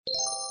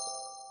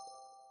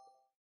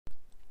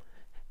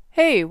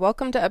Hey,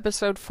 welcome to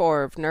episode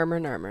 4 of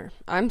Nermer Nermer.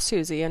 I'm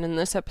Susie, and in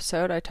this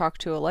episode I talk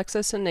to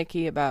Alexis and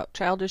Nikki about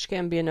Childish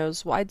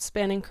Gambino's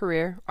wide-spanning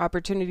career,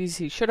 opportunities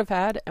he should have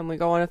had, and we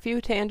go on a few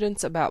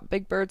tangents about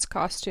Big Bird's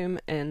costume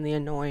and the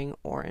annoying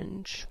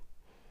orange.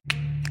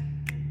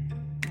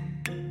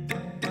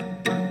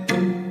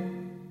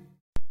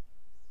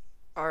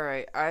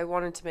 Alright, I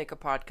wanted to make a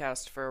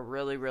podcast for a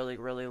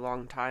really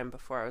long time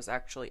before I was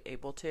actually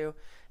able to,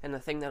 and the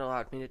thing that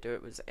allowed me to do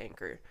it was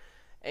Anchor.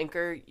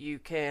 Anchor, you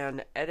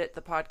can edit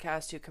the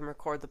podcast, you can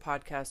record the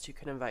podcast, you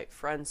can invite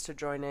friends to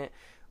join it,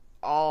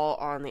 all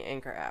on the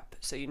Anchor app.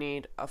 So you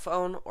need a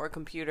phone or a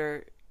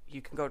computer. You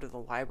can go to the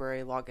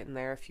library, log in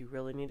there if you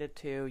really needed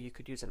to. You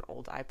could use an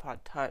old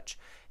iPod Touch.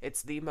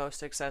 It's the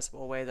most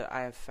accessible way that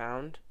I have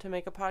found to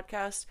make a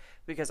podcast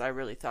because I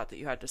really thought that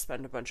you had to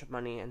spend a bunch of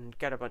money and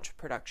get a bunch of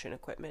production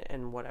equipment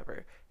and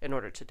whatever in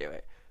order to do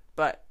it.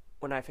 But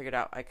when I figured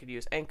out I could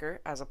use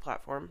Anchor as a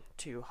platform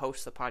to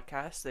host the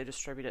podcast, they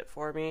distribute it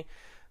for me.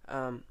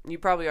 You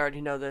probably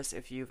already know this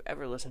if you've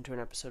ever listened to an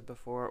episode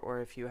before,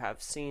 or if you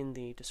have seen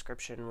the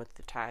description with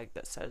the tag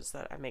that says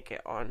that I make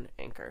it on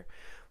Anchor.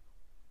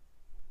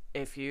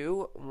 If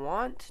you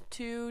want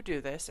to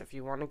do this, if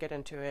you want to get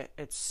into it,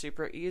 it's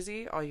super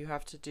easy. All you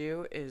have to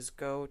do is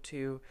go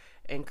to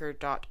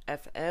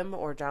anchor.fm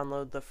or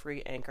download the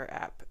free Anchor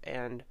app,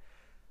 and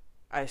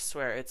I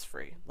swear it's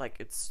free. Like,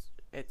 it's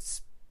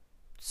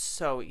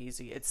so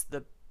easy. It's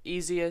the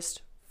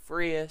easiest,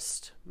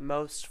 freest,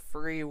 most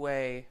free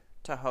way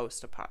to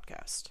host a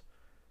podcast.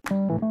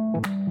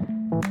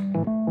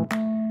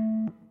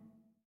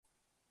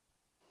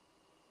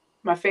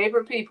 My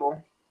favorite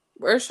people.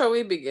 Where shall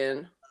we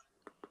begin?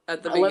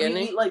 At the beginning? Let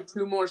me eat like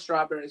 2 more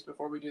strawberries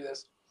before we do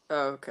this.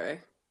 Oh, okay.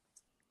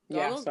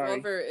 Donald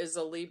sorry. Glover is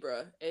a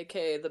Libra,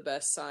 aka the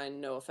best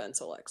sign, no offense,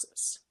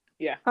 Alexis.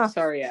 Yeah,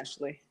 sorry,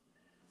 Ashley.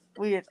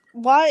 Weird.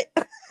 Why?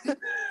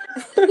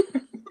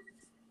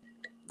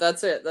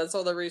 That's it. That's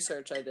all the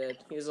research I did.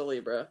 He's a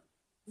Libra.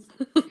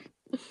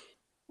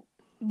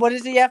 What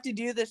does he have to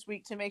do this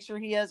week to make sure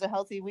he has a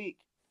healthy week?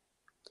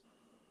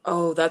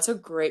 Oh, that's a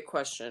great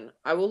question.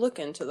 I will look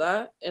into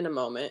that in a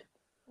moment.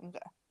 Okay.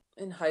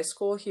 In high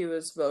school, he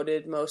was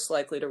voted most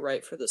likely to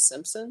write for The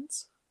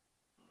Simpsons.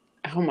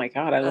 Oh my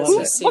god, I love as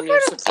it. a senior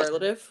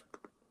superlative.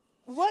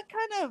 What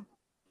kind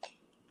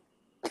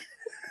of...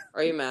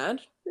 Are you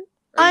mad?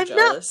 Are you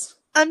jealous?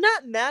 I'm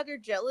not mad or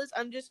jealous.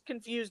 I'm just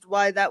confused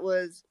why that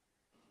was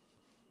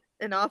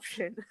an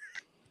option.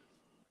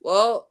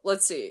 Well,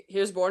 let's see. He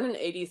was born in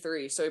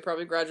 1983, so he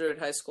probably graduated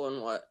high school in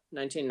what,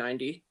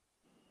 1990?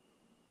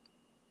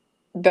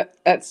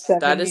 That's 7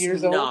 That is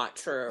years old? not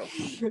true.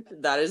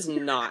 That is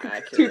not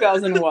accurate.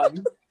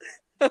 2001.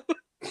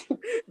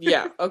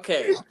 Yeah,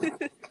 okay.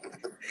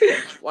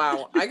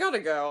 Wow, I gotta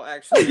go,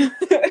 actually.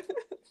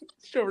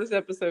 Shortest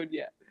episode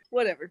yet.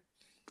 Whatever.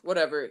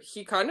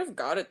 He kind of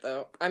got it,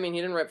 though. I mean,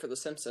 he didn't write for The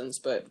Simpsons,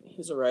 but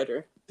he's a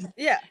writer.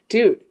 Yeah.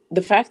 Dude,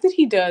 the fact that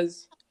he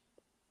does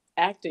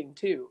acting,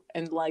 too,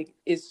 and, like,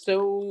 is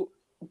so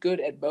good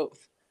at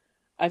both.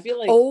 I feel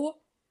like... Oh,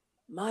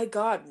 my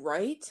God,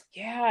 right?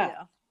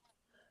 Yeah.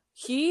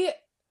 He...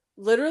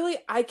 Literally,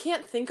 I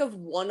can't think of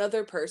one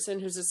other person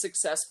who's a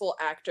successful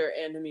actor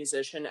and a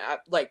musician.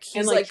 He's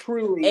and, like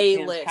truly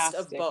A-list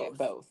of fantastic at both.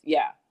 both.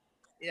 Yeah.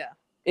 Yeah.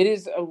 It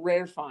is a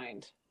rare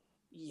find.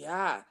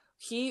 Yeah.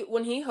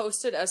 When he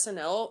hosted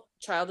SNL,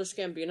 Childish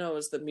Gambino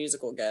was the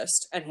musical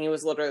guest, and he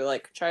was literally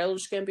like,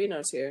 Childish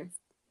Gambino's here.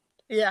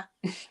 Yeah.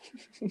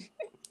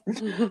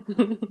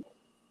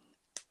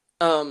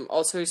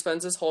 Also, he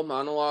spends his whole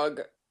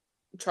monologue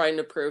trying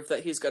to prove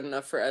that he's good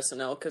enough for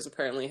SNL, because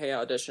apparently he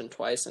auditioned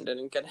twice and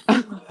didn't get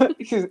it.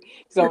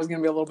 He's always going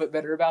to be a little bit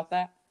better about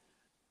that.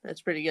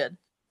 That's pretty good.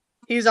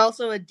 He's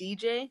also a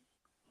DJ.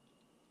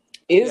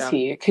 Is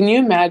he? Can you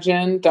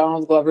imagine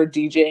Donald Glover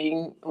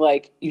DJing,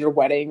 like, your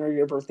wedding or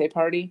your birthday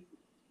party?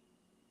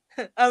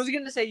 I was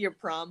going to say your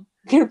prom.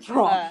 Your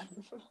prom.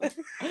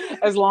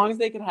 As long as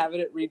they could have it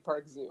at Reed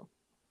Park Zoo.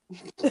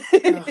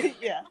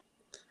 Yeah.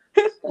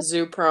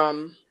 Zoo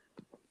prom,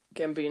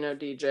 Gambino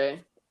DJ.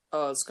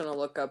 Oh, I was gonna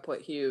look up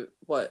what he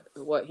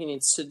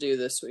needs to do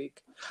this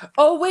week.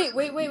 Oh, wait.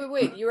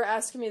 You were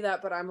asking me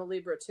that, but I'm a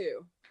Libra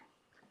too.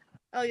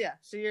 Oh, yeah.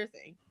 So your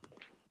thing.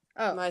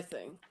 Oh. My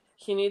thing.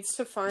 He needs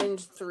to find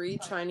 3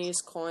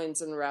 Chinese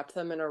coins and wrap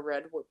them in a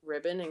red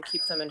ribbon and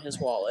keep them in his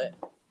wallet.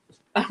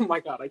 Oh my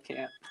god, I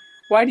can't.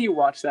 Why do you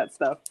watch that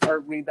stuff or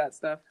read that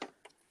stuff?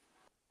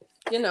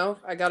 You know,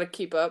 I gotta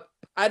keep up.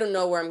 I don't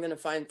know where I'm gonna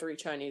find 3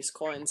 Chinese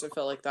coins. I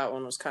felt like that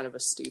one was kind of a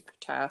steep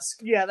task.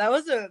 Yeah, that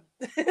was a...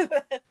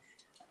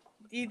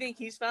 Do you think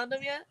he's found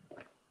them yet?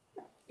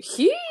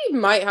 He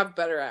might have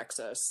better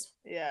access.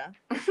 Yeah.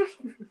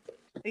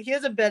 Like, he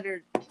has a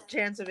better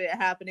chance of it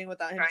happening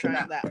without him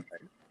trying that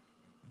hard.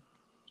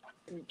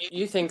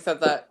 You think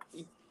that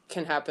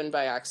can happen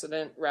by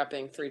accident,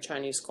 wrapping 3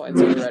 Chinese coins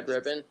in a red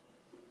ribbon?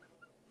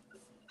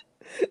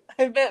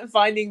 I meant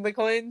finding the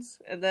coins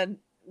and then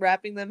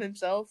wrapping them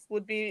himself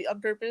would be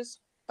on purpose.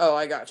 Oh,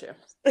 I got you.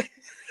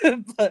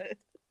 But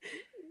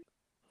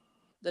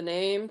The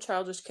name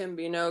Childish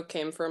Gambino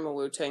came from a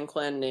Wu-Tang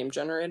Clan name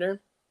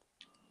generator.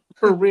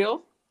 For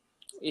real?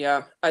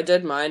 Yeah, I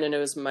did mine and it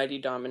was Mighty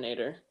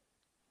Dominator.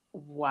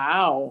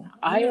 Wow.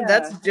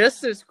 That's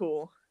just as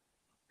cool.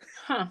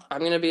 Huh. I'm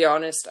going to be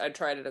honest, I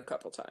tried it a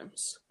couple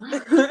times.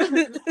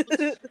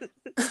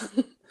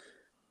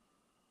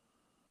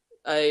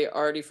 I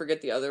already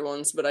forget the other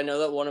ones, but I know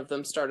that one of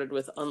them started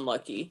with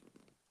Unlucky.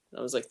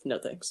 I was like, no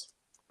thanks.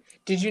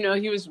 Did you know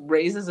he was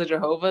raised as a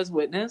Jehovah's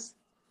Witness?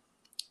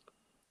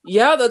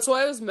 Yeah, that's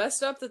why I was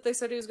messed up that they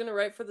said he was going to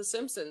write for The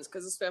Simpsons,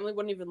 because his family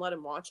wouldn't even let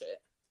him watch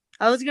it.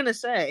 I was gonna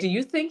say. Do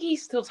you think he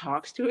still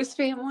talks to his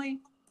family?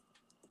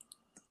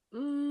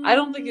 I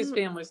don't think his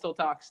family still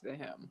talks to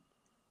him.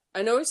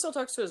 I know he still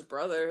talks to his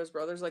brother. His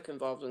brother's like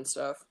involved in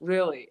stuff.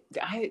 Really?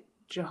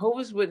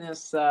 Jehovah's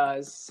Witness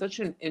is such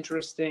an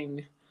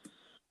interesting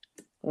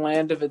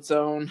land of its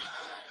own.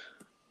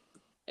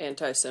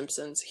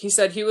 Anti-Simpsons. He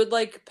said he would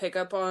like pick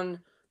up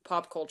on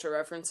pop culture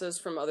references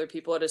from other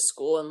people at his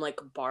school and like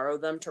borrow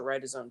them to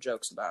write his own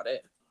jokes about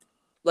it.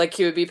 Like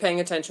he would be paying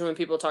attention when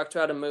people talked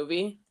about a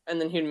movie,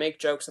 and then he'd make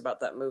jokes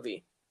about that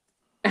movie,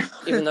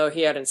 even though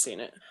he hadn't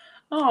seen it.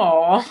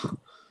 Oh,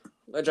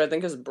 which I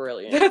think is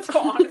brilliant. That's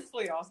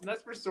honestly awesome.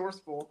 That's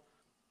resourceful.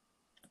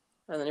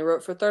 And then he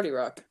wrote for 30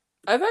 Rock.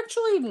 I've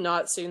actually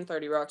not seen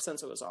 30 Rock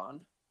since it was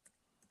on.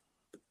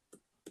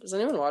 Does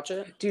anyone watch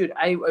it? Dude,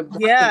 I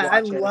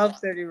love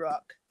 30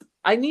 Rock.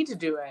 I need to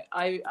do it.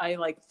 I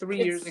like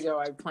 3 years ago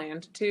I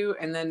planned to,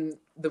 and then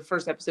the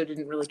first episode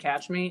didn't really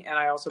catch me, and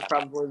I also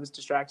probably was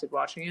distracted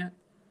watching it.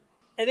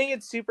 I think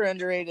it's super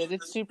underrated.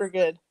 It's super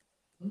good.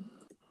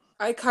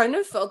 I kind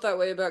of felt that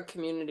way about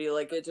Community.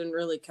 Like, it didn't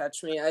really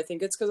catch me. I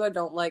think it's because I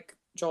don't like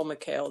Joel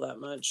McHale that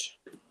much.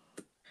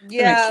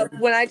 Yeah,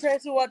 when I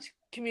tried to watch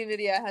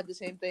Community, I had the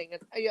same thing.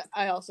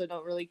 I also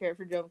don't really care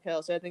for Joel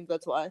McHale, so I think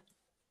that's why.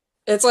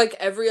 It's like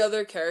every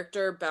other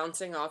character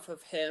bouncing off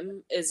of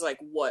him is like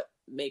what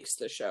makes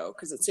the show.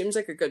 Because it seems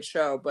like a good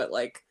show, but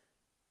like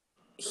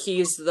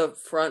he's the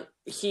front,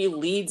 he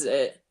leads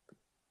it.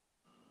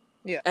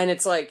 Yeah. And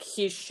it's like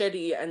he's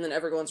shitty, and then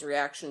everyone's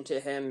reaction to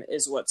him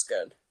is what's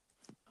good.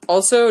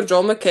 Also,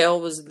 Joel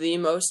McHale was the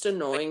most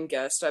annoying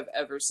guest I've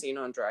ever seen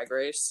on Drag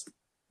Race.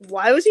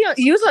 Why was he on?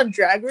 He was on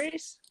Drag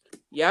Race?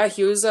 Yeah,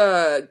 he was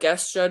a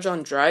guest judge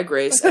on Drag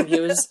Race, and he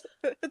was...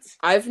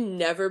 I've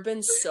never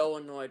been so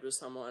annoyed with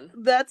someone.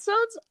 That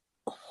sounds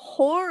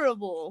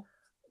horrible.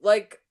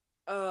 Like,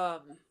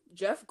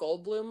 Jeff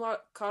Goldblum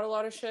caught a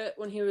lot of shit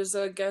when he was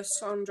a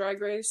guest on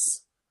Drag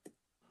Race.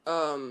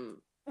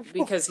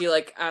 Because he,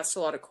 like, asked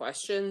a lot of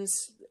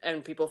questions,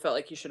 and people felt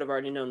like he should have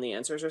already known the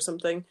answers or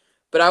something.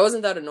 But I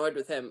wasn't that annoyed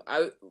with him.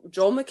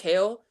 Joel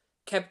McHale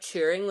kept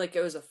cheering like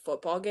it was a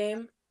football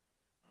game.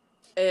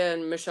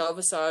 And Michelle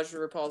Visage,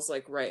 RuPaul's,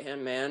 like,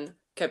 right-hand man,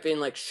 kept being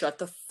like, shut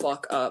the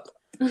fuck up.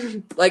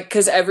 Like,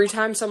 because every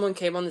time someone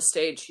came on the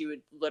stage, he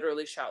would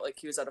literally shout like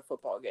he was at a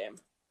football game.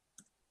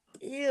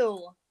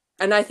 Ew.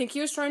 And I think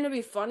he was trying to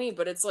be funny,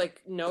 but it's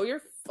like, know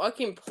your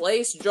fucking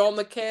place, Joel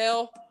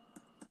McHale.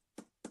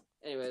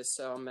 Anyways,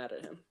 so I'm mad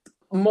at him.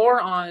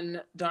 More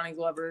on Donald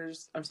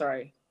Glover's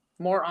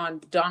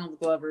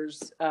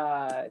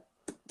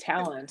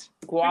talent.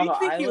 Guava Who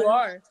do you think Island. you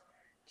are?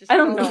 I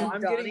don't know.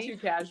 I'm getting too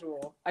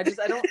casual. I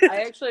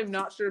actually am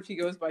not sure if he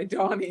goes by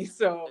Donnie,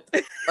 so.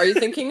 Are you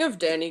thinking of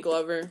Danny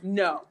Glover?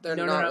 No. They're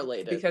not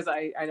related. Because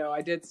I know,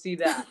 I did see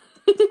that.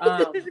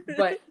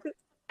 But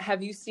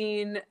have you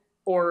seen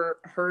or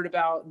heard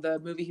about the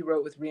movie he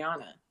wrote with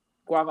Rihanna,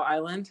 Guava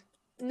Island?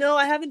 No,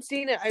 I haven't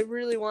seen it. I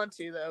really want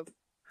to, though.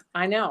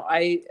 I know.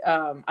 I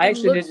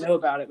actually didn't know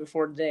about it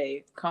before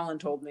today. Colin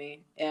told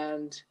me,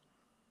 and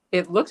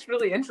it looks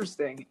really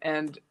interesting.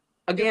 And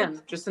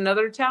again, just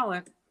another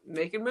talent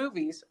making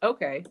movies.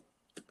 Okay.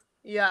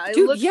 Yeah, it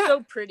looks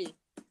so pretty.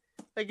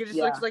 Like, it just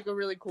looks like a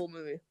really cool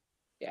movie.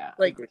 Yeah.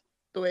 Like,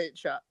 the way it's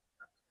shot.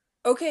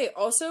 Okay,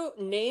 also,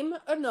 name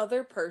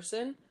another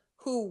person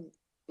who...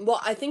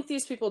 Well, I think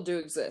these people do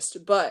exist,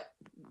 but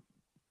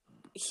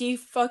he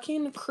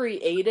fucking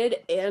created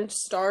and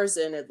stars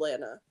in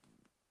Atlanta.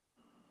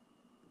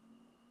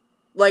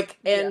 Like,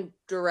 and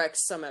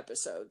directs some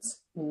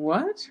episodes.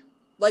 What?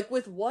 Like,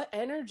 with what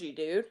energy,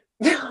 dude?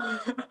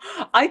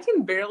 I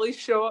can barely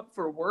show up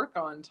for work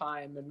on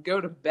time and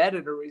go to bed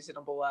at a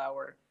reasonable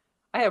hour.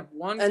 I have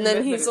one. And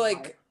then he's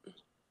like,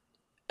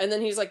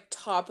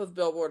 top of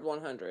Billboard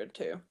 100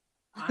 too.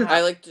 Wow.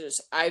 I like to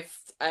just,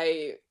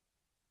 I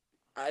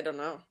don't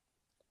know.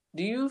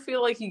 Do you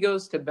feel like he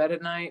goes to bed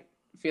at night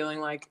feeling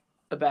like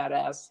a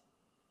badass?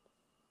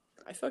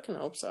 I fucking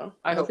hope so.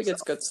 I hope he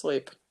gets good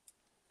sleep.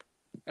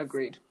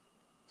 Agreed.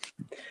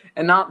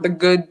 And not the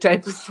good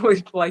type of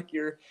sleep like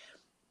your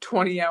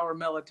 20-hour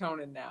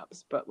melatonin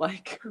naps, but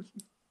like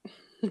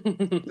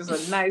just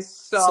a nice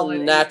solid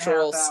some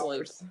natural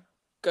sleep.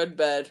 Good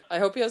bed. I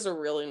hope he has a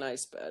really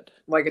nice bed.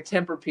 Like a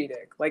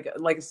Tempur-Pedic, like a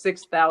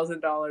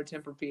 $6,000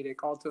 Tempur-Pedic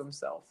all to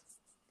himself.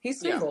 He's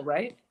single,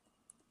 right?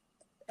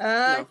 No.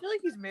 I feel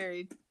like he's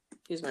married.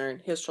 He's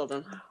married. He has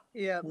children.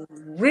 Yeah.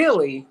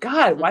 Really?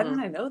 God, why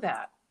didn't I know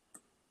that?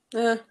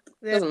 Yeah.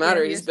 Doesn't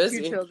matter. He He's has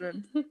busy. 2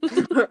 children.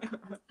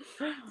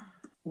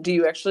 Do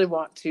you actually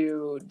want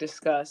to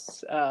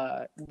discuss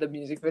the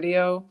music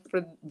video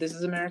for This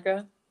Is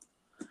America?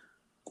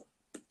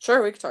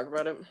 Sure, we can talk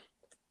about it.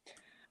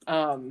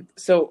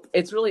 So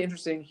it's really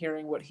interesting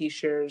hearing what he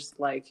shares,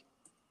 like,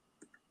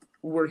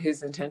 were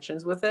his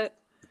intentions with it.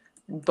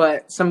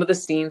 But some of the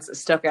scenes that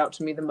stuck out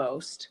to me the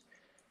most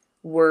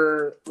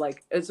were,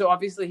 like, so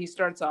obviously he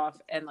starts off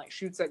and, like,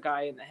 shoots that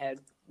guy in the head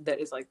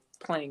that is, like,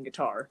 playing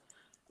guitar.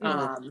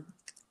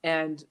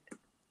 And,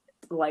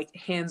 like,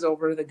 hands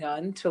over the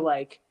gun to,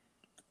 like,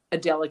 a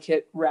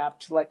delicate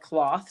wrapped, like,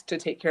 cloth to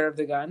take care of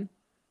the gun.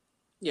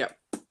 Yeah.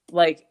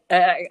 Like,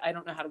 I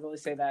don't know how to really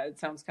say that. It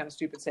sounds kind of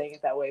stupid saying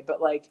it that way,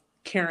 but, like,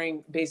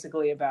 caring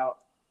basically about,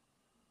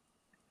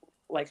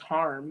 like,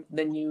 harm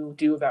than you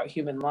do about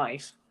human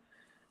life.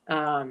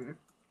 I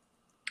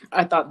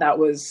thought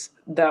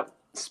that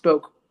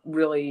spoke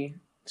really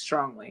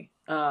strongly.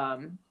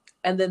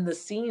 And then the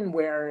scene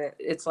where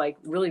it's, like,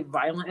 really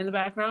violent in the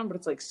background, but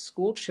it's, like,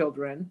 school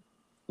children,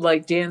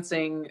 like,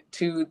 dancing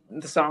to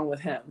the song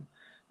with him.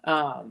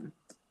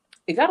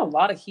 It got a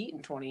lot of heat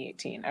in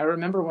 2018. I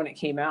remember when it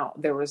came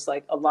out, there was,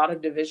 like, a lot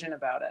of division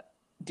about it.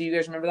 Do you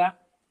guys remember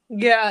that?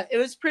 Yeah, it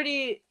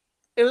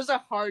was a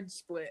hard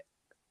split.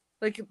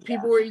 Like,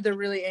 people were either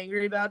really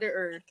angry about it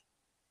or,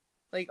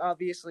 like,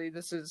 obviously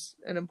this is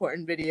an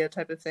important video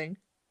type of thing.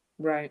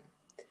 Right.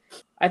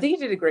 I think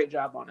he did a great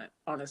job on it,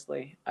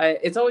 honestly.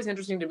 It's always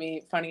interesting to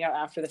me finding out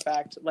after the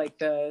fact, like,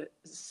 the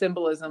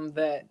symbolism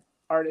that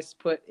artists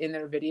put in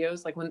their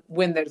videos, like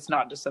when it's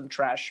not just some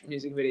trash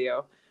music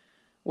video,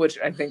 which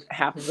I think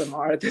half of them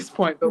are at this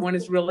point, but when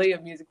it's really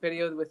a music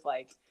video with,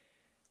 like,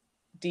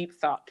 deep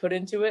thought put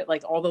into it,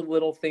 like, all the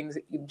little things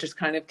that you just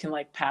kind of can,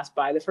 like, pass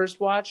by the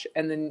first watch,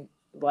 and then,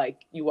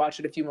 like, you watch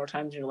it a few more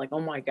times and you're like, oh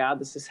my god,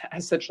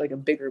 has such, like, a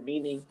bigger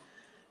meaning.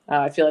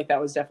 I feel like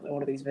that was definitely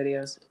one of these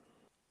videos.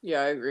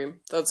 Yeah, I agree.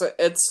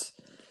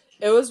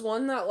 It was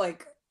one that,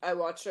 like, I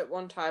watched it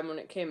one time when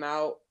it came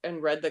out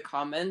and read the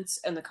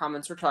comments, and the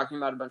comments were talking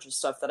about a bunch of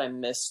stuff that I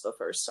missed the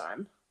first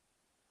time.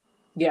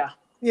 Yeah,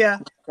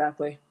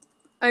 exactly.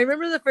 I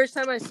remember the first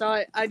time I saw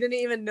it, I didn't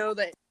even know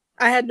that.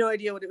 I had no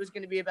idea what it was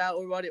going to be about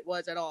or what it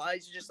was at all. I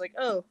was just like,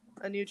 oh,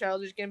 a new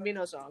Childish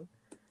Gambino song.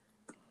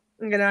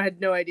 And I had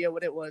no idea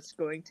what it was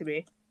going to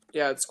be.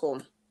 Yeah, it's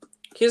cool.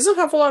 He doesn't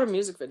have a lot of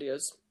music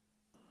videos.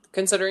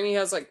 Considering he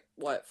has, like,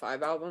 what,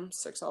 5 albums?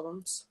 6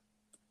 albums?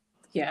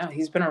 Yeah,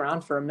 he's been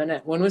around for a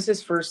minute. When was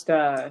his first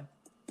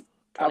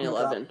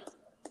 2011.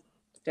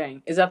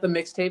 Dang. Is that the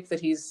mixtape that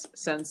he's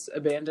since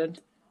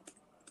abandoned?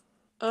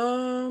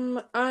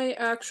 I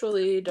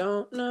actually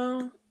don't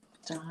know.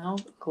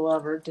 Donald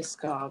Glover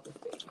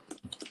discography.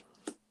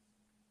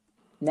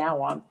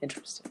 Now I'm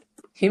interested.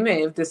 He may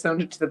have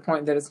disowned it to the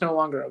point that it's no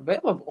longer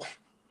available.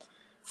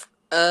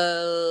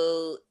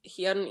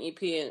 He had an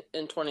EP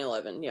in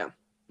 2011, yeah.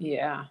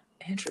 Yeah,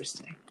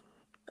 interesting.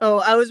 Oh,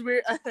 I was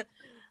weird.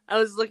 I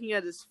was looking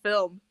at his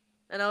film,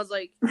 and I was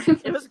like,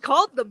 it was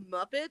called The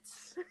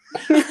Muppets?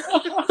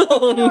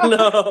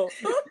 Oh, no.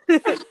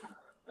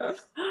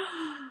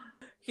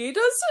 He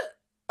does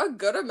a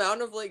good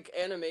amount of, like,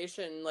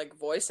 animation, like,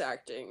 voice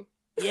acting.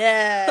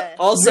 Yeah.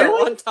 Also,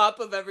 really? on top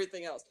of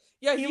everything else.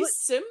 Yeah, he's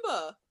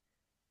Simba.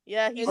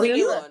 Yeah, he's in the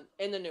new Simba. one.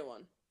 In the new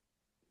one.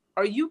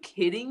 Are you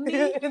kidding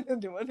me? In the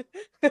new one.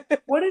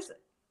 What is...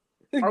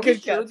 Are we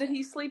Good sure catch. that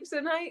he sleeps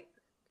at night?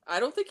 I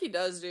don't think he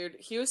does, dude.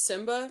 He was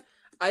Simba.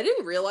 I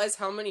didn't realize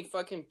how many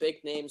fucking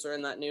big names are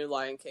in that new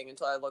Lion King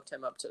until I looked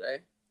him up today.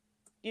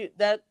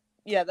 That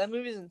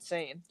movie's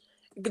insane.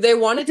 They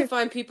wanted to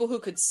find people who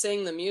could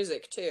sing the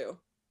music, too.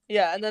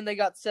 Yeah, and then they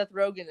got Seth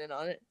Rogen in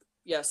on it.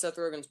 Yeah, Seth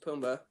Rogen's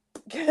Pumbaa.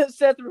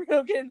 Seth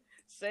Rogen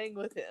sang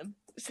with him.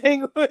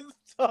 Sang with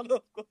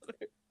Donald Glover.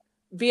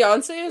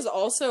 Beyonce is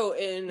also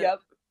in...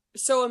 Yep.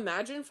 So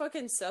imagine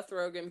fucking Seth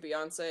Rogen,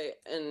 Beyonce,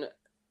 and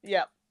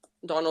Yep.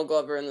 Donald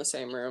Glover in the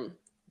same room.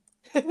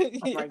 Oh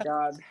my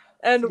god.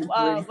 And Dream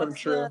come what's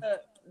true.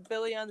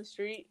 Billy on the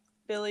Street?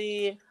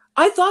 Billy...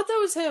 I thought that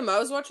was him. I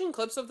was watching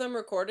clips of them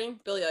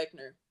recording. Billy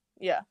Eichner.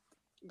 Yeah.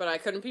 But I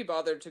couldn't be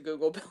bothered to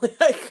Google Billy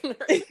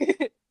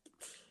Eichner.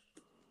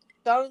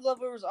 Donald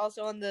Glover was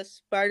also on the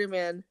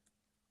Spider-Man.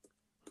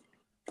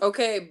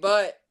 Okay,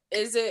 but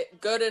is it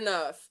good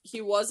enough?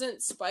 He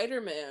wasn't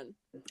Spider-Man.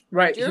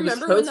 Right. Do you he was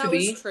remember when supposed that to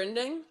be. was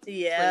trending?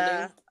 Yeah.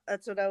 Trending?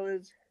 That's what I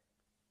was...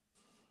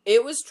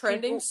 It was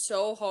trending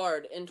so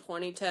hard in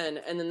 2010,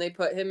 and then they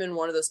put him in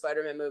one of the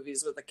Spider-Man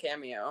movies with a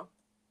cameo.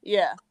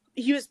 Yeah.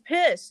 He was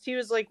pissed. He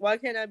was like, why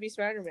can't I be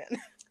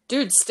Spider-Man?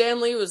 Dude, Stan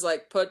Lee was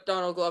like, put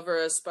Donald Glover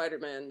as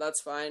Spider-Man,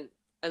 that's fine.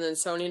 And then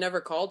Sony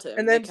never called him.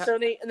 And then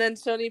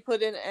Sony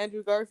put in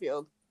Andrew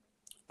Garfield.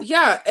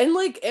 Yeah, and,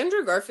 like,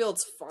 Andrew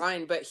Garfield's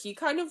fine, but he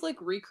kind of,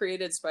 like,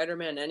 recreated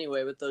Spider-Man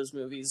anyway with those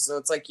movies. So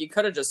it's like, you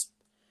could have just...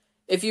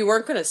 If you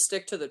weren't going to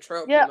stick to the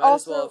trope, you might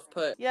as well have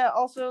put... Yeah,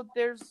 also,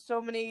 there's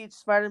so many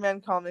Spider-Man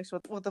comics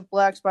with a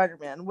black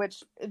Spider-Man,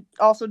 which it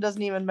also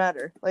doesn't even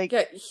matter. Like,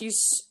 yeah,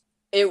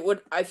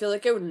 I feel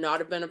like it would not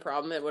have been a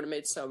problem. It would have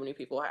made so many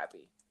people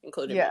happy,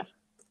 including me.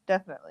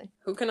 definitely.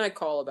 Who can I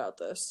call about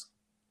this?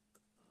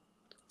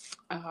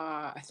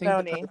 I think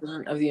Sony. the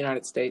President of the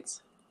United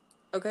States.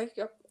 Okay,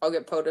 yep. I'll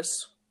get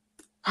POTUS.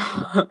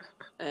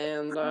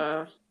 And,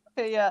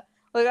 Okay, yeah.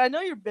 Like, I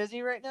know you're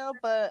busy right now,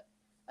 but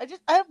I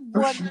have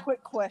one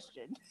quick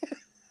question.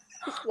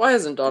 why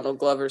isn't Donald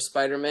Glover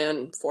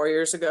Spider-Man 4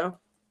 years ago?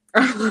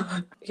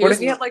 What if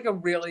he had like a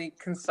really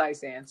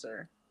concise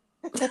answer?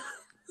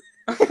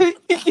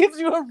 He gives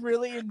you a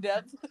really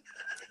in-depth.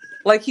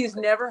 Like he's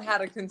never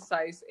had a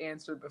concise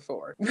answer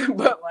before,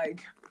 but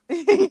like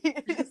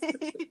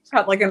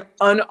had like an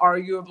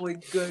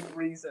unarguably good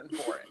reason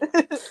for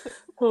it.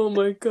 Oh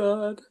my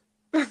god.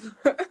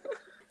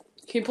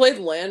 He played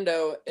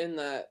Lando in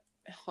that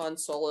Han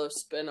Solo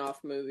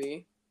spin-off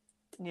movie.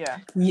 Yeah.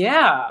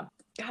 Yeah.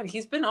 God,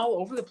 he's been all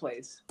over the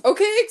place.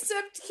 Okay,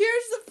 except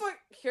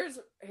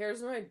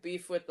here's my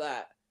beef with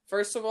that.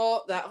 First of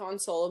all, that Han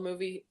Solo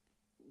movie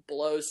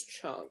blows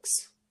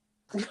chunks.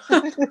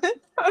 That's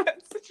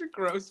such a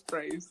gross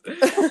phrase.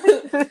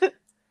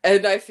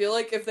 And I feel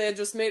like if they had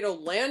just made a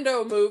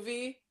Lando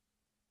movie,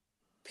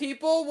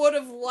 people would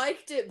have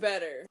liked it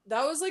better.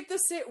 That was like the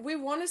same. We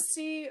want to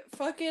see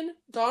fucking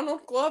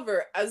Donald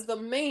Glover as the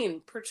main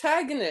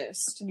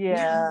protagonist.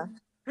 Yeah.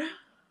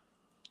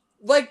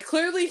 Like,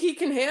 clearly he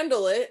can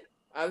handle it.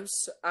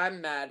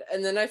 I'm mad.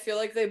 And then I feel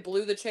like they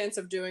blew the chance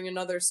of doing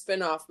another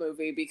spin-off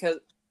movie because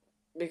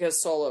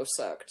Solo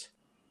sucked.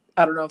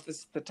 I don't know if this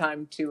is the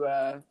time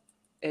to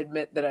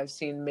admit that I've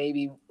seen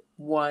maybe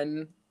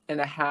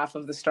 1.5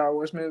 of the Star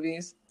Wars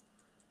movies.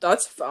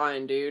 That's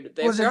fine, dude.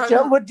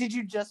 What did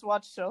you just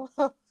watch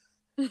Solo?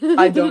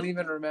 I don't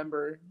even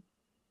remember.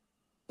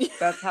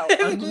 That's how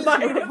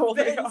unmemorable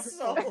they are.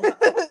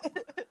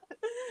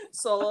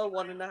 Solo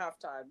 1.5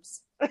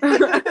 times.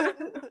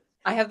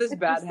 I have this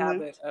bad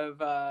habit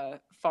of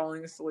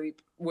falling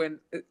asleep when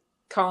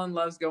Colin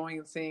loves going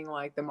and seeing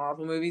like the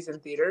Marvel movies in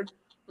theater.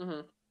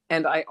 Mm-hmm.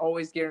 And I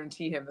always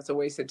guarantee him it's a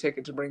wasted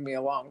ticket to bring me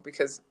along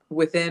because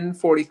within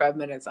 45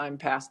 minutes I'm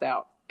passed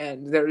out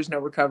and there is no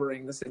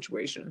recovering the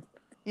situation.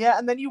 Yeah,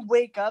 and then you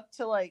wake up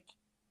to like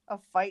a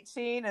fight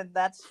scene and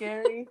that's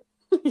scary.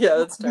 Yeah,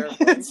 that's terrible.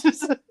 It's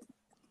just...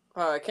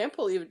 I can't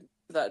believe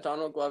that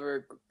Donald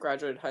Glover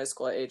graduated high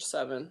school at age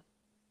 7.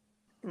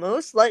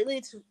 Most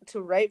likely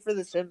to write for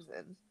The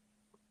Simpsons.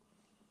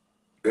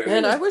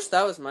 Man, I wish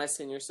that was my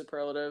senior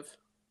superlative.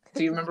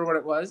 Do you remember what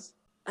it was?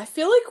 I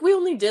feel like we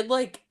only did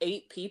like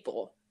 8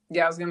 people.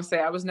 Yeah, I was going to say,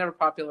 I was never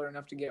popular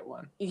enough to get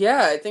one.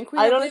 Yeah, I think we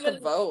had a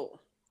vote.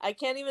 I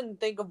can't even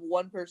think of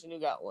one person who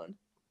got one.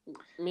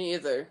 Me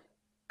either.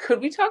 Could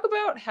we talk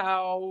about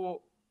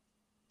how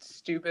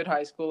stupid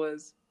high school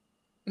is?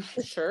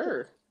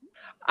 Sure.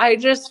 I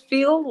just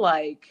feel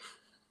like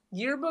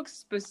yearbook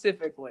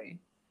specifically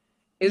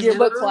is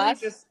yearbook literally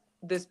class? Just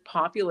this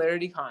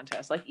popularity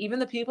contest. Like even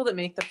the people that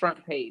make the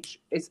front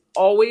page, it's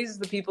always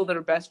the people that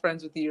are best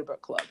friends with the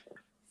yearbook club.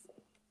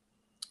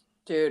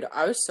 Dude,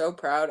 I was so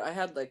proud. I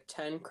had like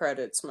 10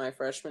 credits my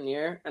freshman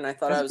year, and I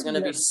thought I was going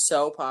to be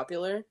so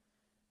popular.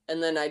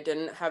 And then I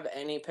didn't have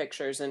any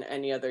pictures in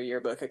any other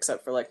yearbook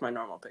except for like my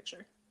normal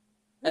picture.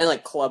 And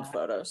like club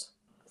photos.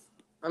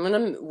 I'm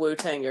going to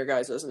Wu-Tang your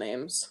guys'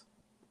 names.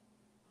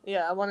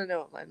 Yeah, I want to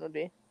know what mine would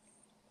be.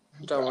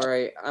 Don't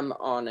worry, I'm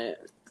on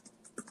it.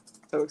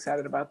 So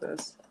excited about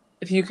this.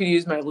 If you could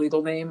use my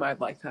legal name, I'd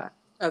like that.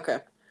 Okay.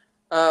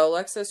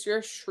 Alexis, you're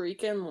a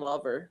shrieking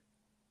lover.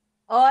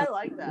 Oh, I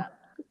like that.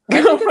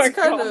 I think it's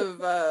kind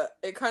of,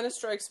 it kind of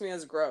strikes me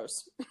as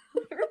gross.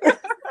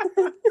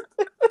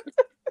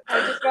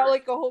 I just got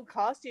like a whole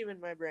costume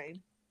in my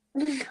brain.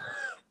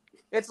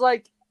 It's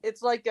like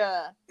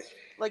a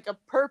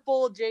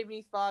purple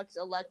Jamie Foxx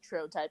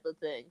Electro type of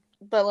thing,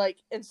 but like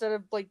instead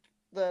of like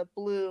the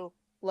blue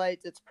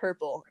lights, it's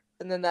purple,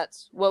 and then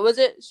that's what was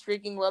it?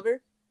 Streaking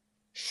lover?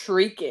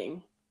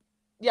 Shrieking.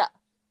 Yeah,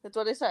 that's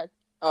what I said.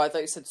 Oh, I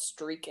thought you said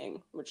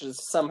streaking, which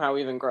is somehow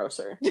even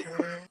grosser.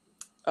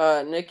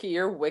 Nikki,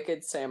 you're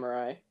wicked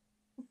samurai.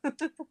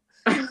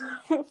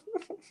 Oh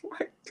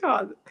my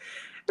god.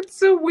 It's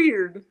so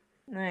weird.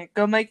 Alright,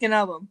 go make an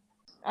album.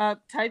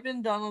 Type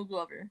in Donald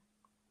Glover.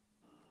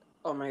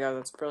 Oh my god,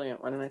 that's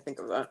brilliant. Why didn't I think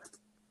of that?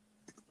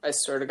 I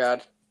swear to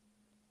God.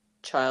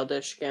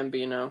 Childish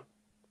Gambino.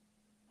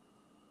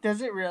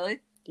 Does it really?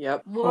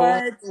 Yep.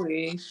 What?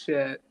 Holy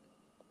shit.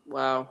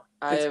 Wow.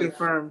 It's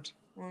confirmed.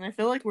 Well, I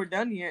feel like we're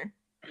done here.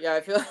 Yeah,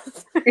 I feel...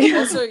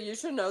 Also, you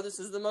should know this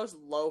is the most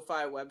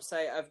lo-fi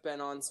website I've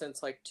been on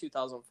since, like,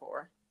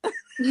 2004.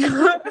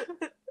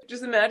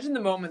 Just imagine the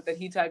moment that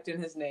he typed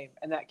in his name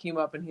and that came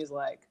up and he's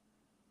like,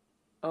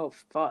 oh,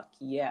 fuck,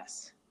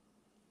 yes.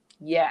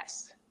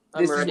 Yes.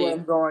 This is what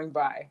I'm going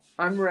by.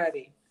 I'm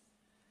ready.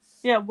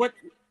 Yeah, what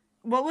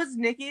was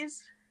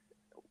Nikki's?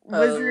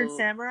 Wizard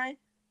Samurai?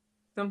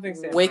 Something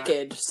samurai.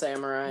 Wicked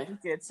Samurai.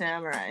 Wicked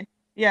Samurai.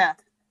 Yeah.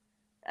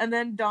 And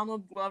then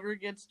Donald Glover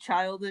gets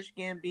Childish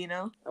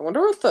Gambino. I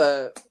wonder what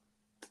the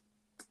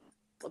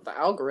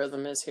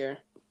algorithm is here.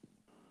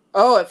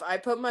 Oh, if I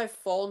put my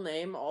full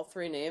name, all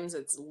 3 names,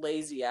 it's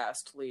Lazy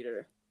Ass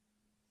Leader.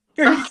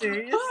 Are you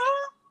serious?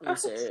 I'm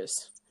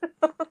serious.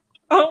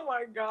 Oh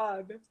my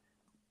god.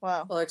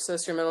 Wow.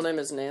 Alexis, your middle name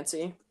is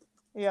Nancy?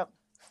 Yep.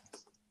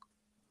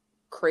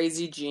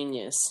 Crazy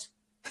genius.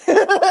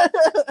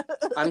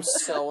 I'm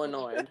so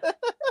annoyed.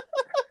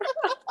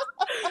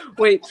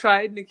 Wait,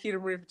 try Nikita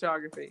Maria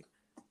Photography.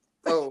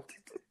 Oh,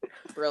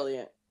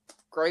 brilliant.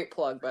 Great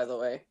plug, by the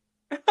way.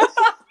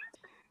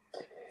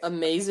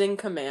 Amazing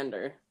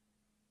Commander.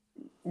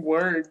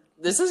 Word.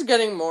 This is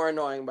getting more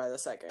annoying by the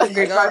second.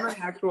 Okay, try my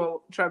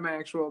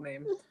actual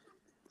name.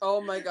 Oh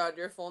my god,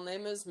 your full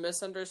name is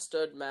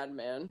Misunderstood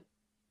Madman.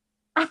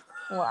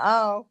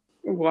 Wow.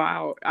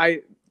 Wow,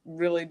 I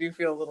really do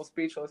feel a little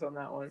speechless on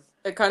that one.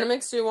 It kind of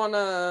makes you want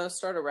to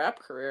start a rap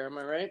career, am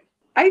I right?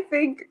 I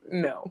think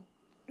no.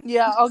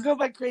 Yeah, I'll go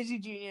by Crazy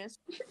Genius.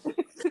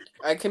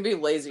 I can be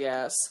lazy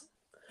ass.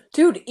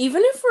 Dude,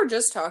 even if we're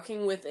just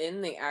talking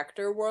within the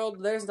actor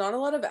world, there's not a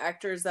lot of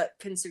actors that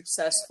can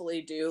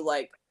successfully do,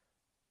 like,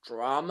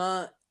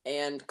 drama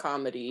and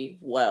comedy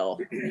well.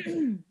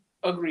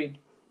 Agreed.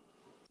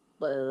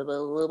 That's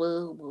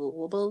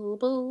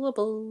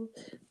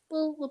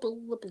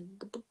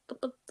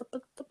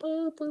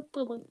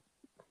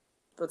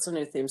a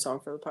new theme song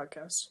for the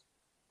podcast.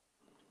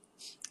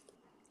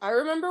 I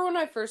remember when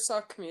I first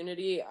saw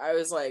Community, I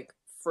was like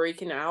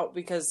freaking out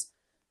because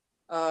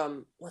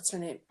what's her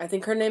name? I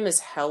think her name is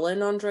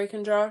Helen on Drake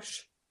and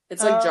Josh.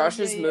 It's like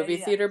Josh's movie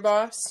theater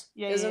boss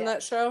is in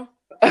that show.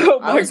 Oh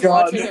my I was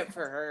god. watching it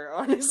for her,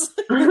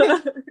 honestly.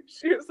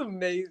 She was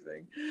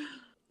amazing.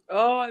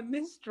 Oh, I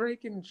miss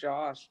Drake and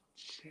Josh.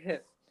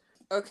 Shit.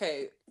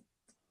 Okay,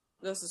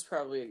 this is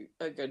probably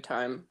a good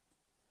time.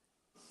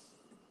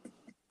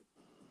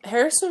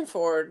 Harrison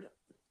Ford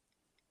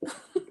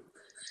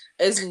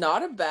is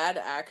not a bad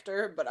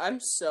actor, but I'm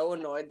so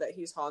annoyed that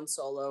he's Han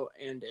Solo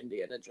and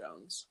Indiana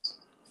Jones.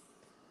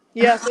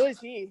 Yeah, so is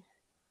he.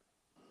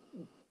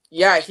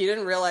 Yeah, he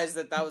didn't realize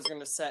that was going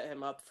to set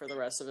him up for the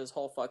rest of his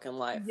whole fucking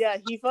life. Yeah,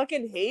 he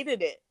fucking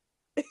hated it.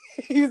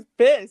 He was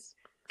pissed.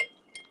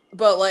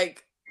 But,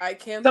 like, I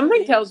can't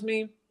Something tells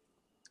me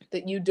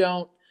that you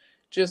don't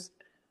just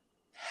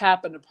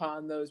happen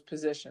upon those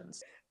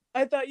positions.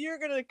 I thought you were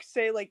gonna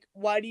say, like,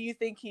 why do you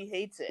think he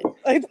hates it?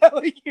 I thought,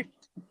 like, you...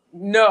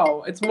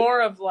 No, it's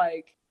more of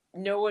like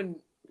no one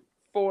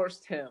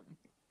forced him.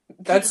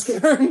 That's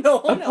true. No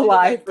one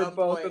applied for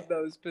both of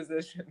those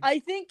positions. I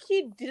think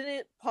he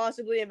didn't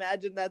possibly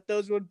imagine that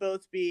those would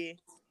both be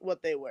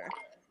what they were.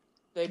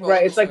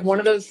 Right, it's like one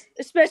of those...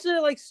 Especially,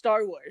 like,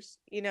 Star Wars,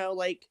 you know,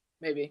 like...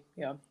 Maybe,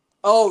 yeah.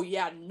 Oh,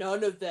 yeah,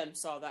 none of them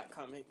saw that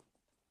coming.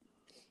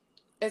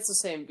 It's the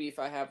same beef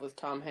I have with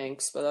Tom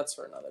Hanks, but that's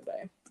for another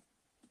day.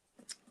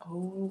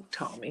 Oh,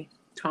 Tommy.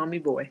 Tommy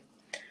boy.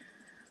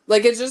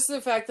 Like, it's just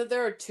the fact that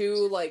there are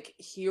two, like,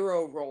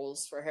 hero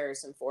roles for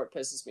Harrison Ford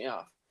pisses me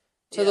off.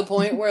 To the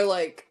point where,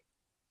 like,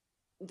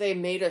 they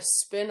made a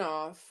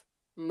spin-off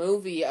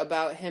movie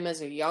about him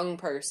as a young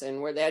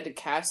person where they had to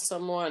cast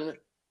someone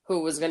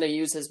who was going to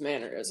use his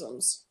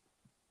mannerisms.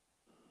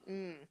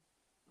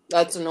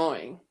 That's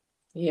annoying.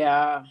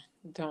 Yeah,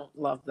 don't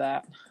love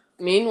that.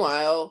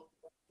 Meanwhile,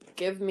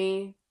 give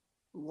me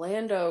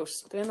Lando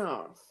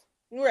spin-off.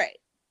 Right.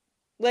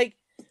 Like,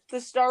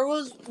 the Star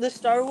Wars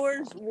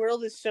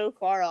world is so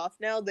far off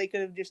now, they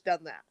could have just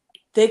done that.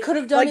 They could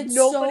have done like, it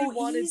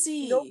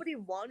easy. Nobody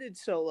wanted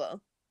Solo.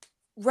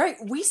 Right,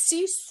 we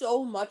see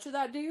so much of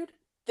that dude.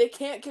 They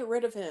can't get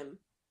rid of him.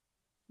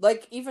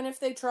 Like, even if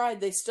they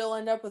tried, they still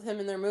end up with him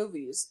in their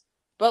movies.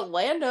 But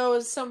Lando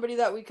is somebody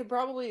that we could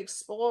probably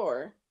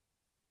explore.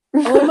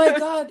 Oh my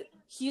god,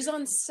 he's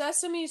on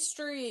Sesame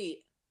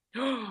Street.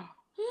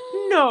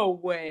 No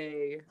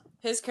way.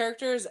 His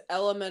character is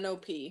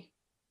LMNOP.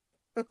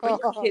 Are you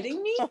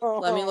kidding me?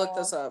 Let me look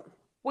this up.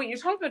 Wait, you're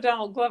talking about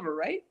Donald Glover,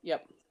 right?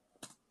 Yep.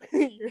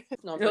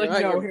 No, you're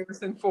like, no,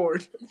 Harrison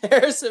Ford.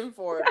 Harrison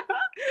Ford.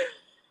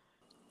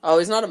 Oh,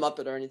 he's not a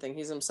Muppet or anything.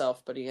 He's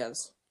himself, but he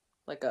has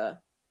like a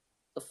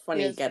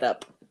funny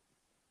getup.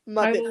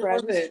 Muppet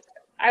friends. It.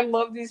 I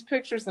love these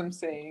pictures I'm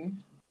seeing.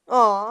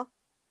 Aw.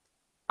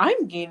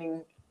 I'm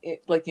gaining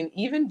like an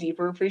even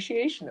deeper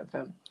appreciation of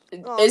him.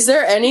 Is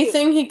there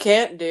anything he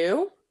can't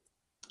do?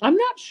 I'm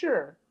not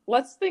sure.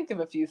 Let's think of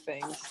a few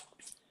things.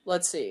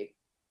 Let's see.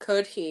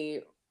 Could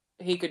he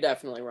could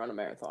definitely run a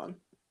marathon.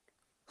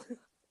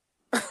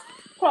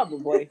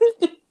 Probably.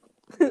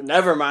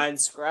 Never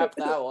mind. Scrap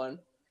that one.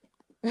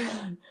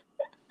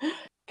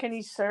 Can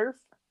he surf?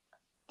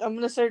 I'm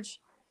going to search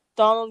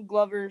Donald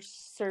Glover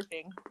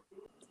surfing.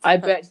 I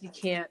bet he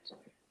can't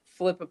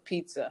flip a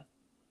pizza.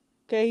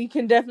 Okay, he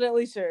can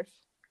definitely surf.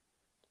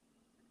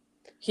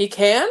 He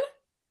can?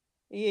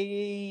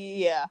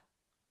 Yeah.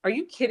 Are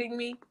you kidding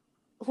me?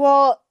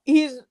 Well,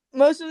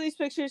 most of these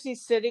pictures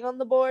he's sitting on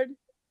the board.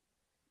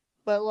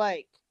 But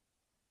like,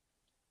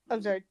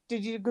 I'm sorry,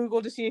 did you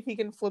Google to see if he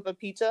can flip a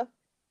pizza?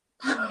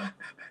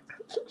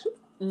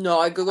 No,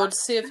 I Googled to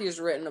see if he's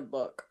written a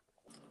book.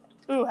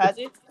 Ooh, has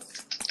he?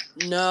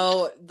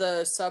 No,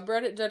 the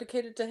subreddit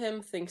dedicated to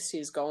him thinks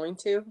he's going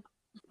to.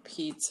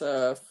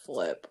 Pizza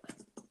flip.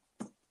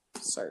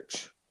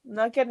 Search.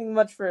 Not getting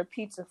much for a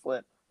pizza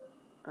flip.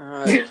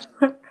 Not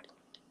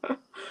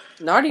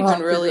even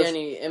really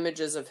any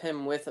images of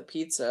him with a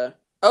pizza.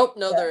 Oh,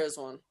 no, there is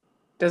one.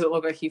 Does it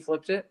look like he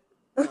flipped it?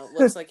 No, it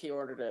looks like he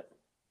ordered it.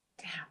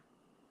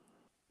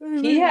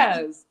 Damn. He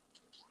has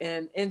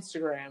an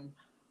Instagram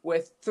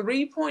with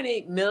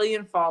 3.8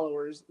 million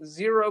followers,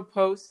 0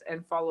 posts,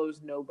 and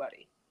follows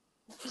nobody.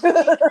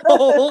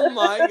 Oh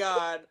my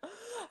god.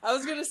 I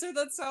was gonna say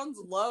that sounds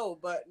low,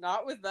 but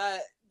not with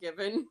that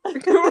given.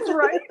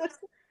 Right?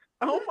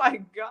 Oh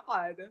my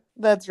god.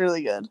 That's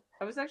really good.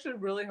 I was actually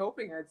really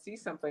hoping I'd see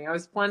something. I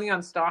was planning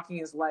on stalking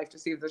his life to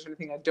see if there's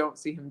anything I don't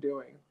see him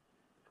doing.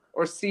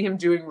 Or see him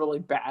doing really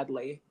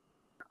badly.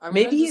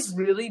 Maybe he's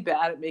really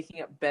bad at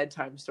making up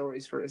bedtime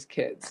stories for his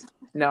kids.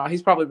 No,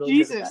 he's probably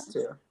really good at that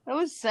too. That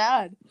was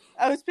sad.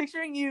 I was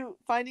picturing you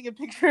finding a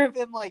picture of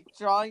him like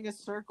drawing a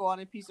circle on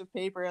a piece of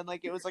paper and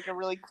like it was like a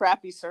really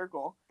crappy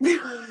circle.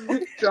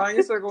 Drawing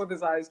a circle with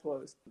his eyes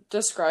closed.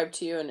 Describe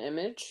to you an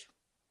image.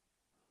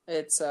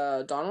 It's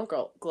Donald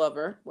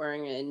Glover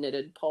wearing a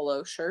knitted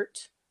polo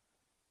shirt,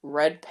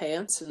 red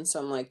pants, and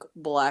some like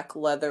black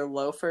leather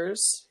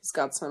loafers. He's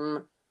got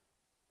some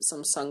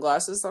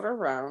sunglasses that are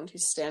round.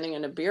 He's standing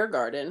in a beer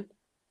garden,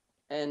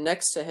 and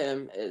next to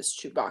him is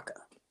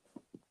Chewbacca.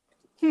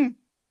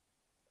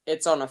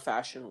 It's on a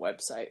fashion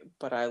website,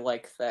 but I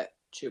like that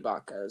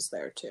Chewbacca is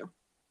there too.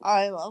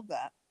 I love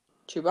that.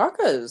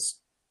 Chewbacca is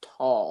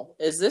tall.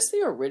 Is this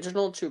the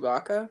original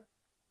Chewbacca?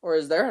 Or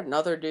is there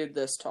another dude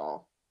this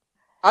tall?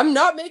 I'm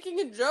not making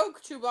a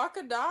joke.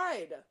 Chewbacca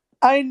died.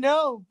 I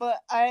know, but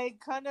I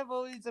kind of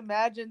always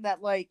imagined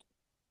that like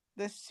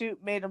the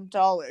suit made him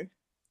taller.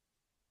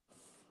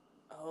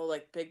 Oh,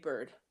 like Big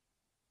Bird.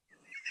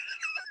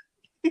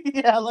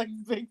 Yeah, like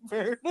Big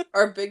Bird.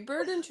 Are Big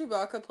Bird and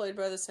Chewbacca played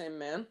by the same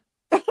man?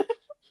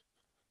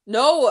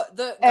 No,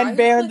 and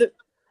Bear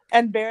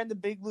in the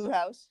Big Blue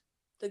House.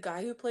 The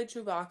guy who played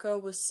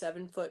Chewbacca was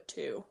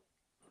 7'2".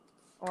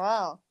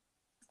 Wow.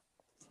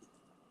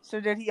 So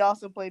did he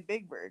also play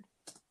Big Bird?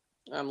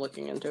 I'm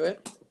looking into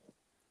it.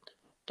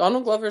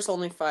 Donald Glover's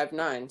only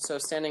 5'9", so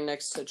standing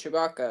next to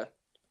Chewbacca,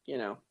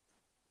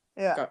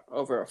 got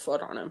over a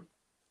foot on him.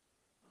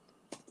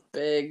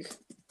 Big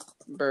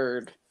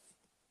Bird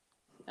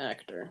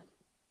actor.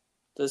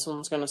 This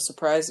one's gonna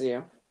surprise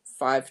you.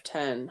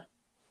 5'10".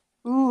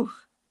 Ooh.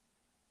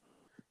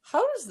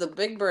 How does the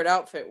Big Bird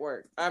outfit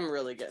work? I'm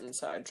really getting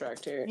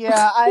sidetracked here.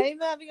 Yeah, I'm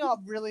having a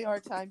really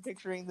hard time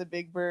picturing the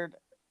Big Bird,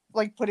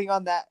 like, putting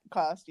on that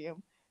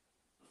costume.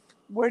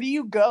 Where do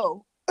you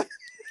go?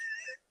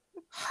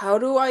 How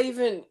do I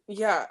even...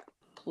 Yeah,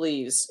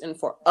 please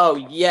inform... Oh,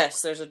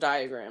 yes, there's a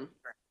diagram.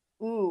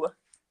 Ooh.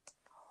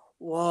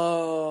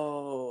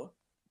 Whoa.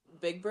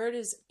 Big Bird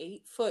is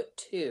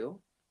 8'2".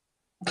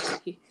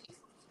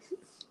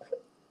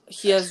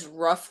 He has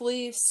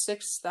roughly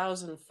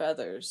 6,000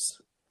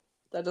 feathers.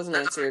 That doesn't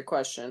answer your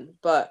question,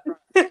 but...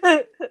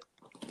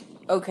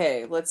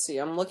 Okay, let's see.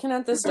 I'm looking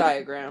at this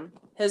diagram.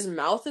 His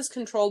mouth is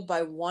controlled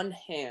by one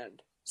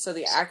hand. So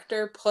the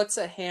actor puts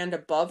a hand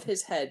above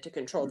his head to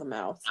control the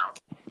mouth.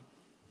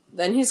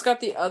 Then he's got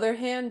the other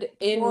hand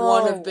in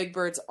one of Big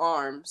Bird's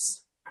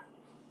arms.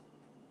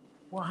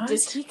 What?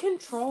 Does he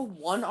control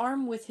one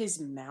arm with his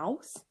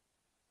mouth?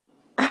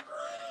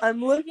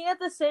 I'm looking at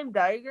the same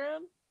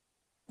diagram.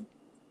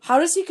 How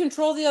does he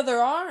control the other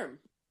arm?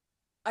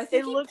 I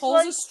think he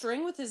pulls a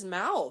string with his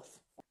mouth.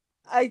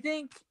 I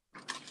think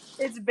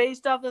it's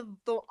based off of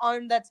the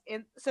arm that's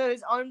in... So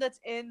his arm that's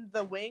in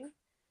the wing,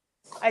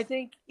 I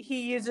think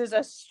he uses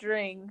a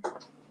string.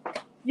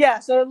 Yeah,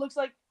 so it looks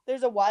like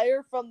there's a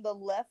wire from the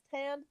left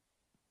hand,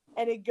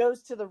 and it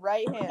goes to the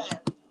right hand,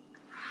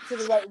 to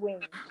the right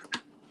wing.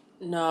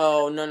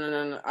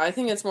 No. I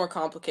think it's more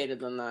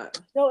complicated than that.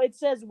 No, it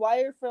says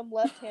wire from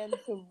left hand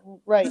to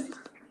right.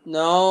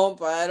 No,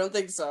 but I don't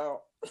think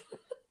so.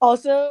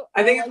 Also,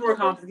 I think it's more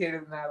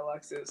complicated than that,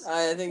 Alexis.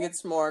 I think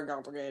it's more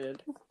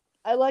complicated.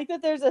 I like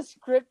that there's a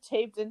script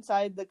taped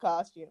inside the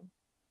costume.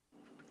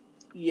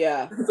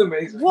 Yeah. That's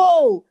amazing.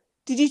 Whoa!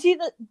 Did you see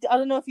the... I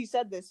don't know if you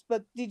said this,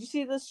 but did you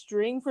see the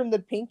string from the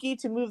pinky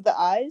to move the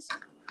eyes?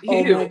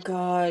 Oh my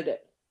god.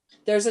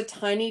 There's a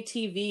tiny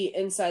TV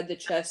inside the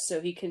chest so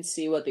he can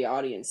see what the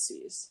audience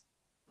sees.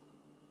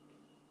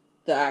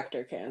 The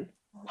actor can.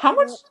 How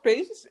much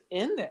space is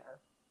in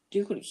there?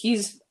 Dude,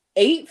 he's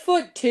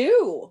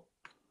 8'2".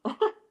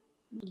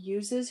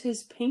 Uses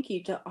his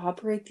pinky to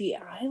operate the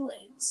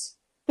eyelids.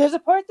 There's a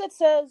part that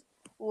says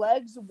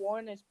legs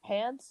worn as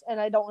pants, and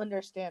I don't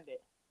understand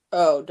it.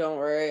 Oh, don't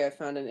worry. I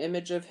found an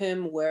image of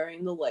him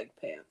wearing the leg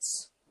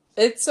pants.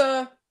 It's,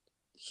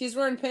 he's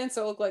wearing pants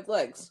that look like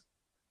legs.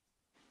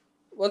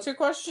 What's your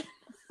question?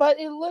 But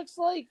it looks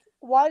like...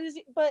 Why does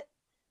he... But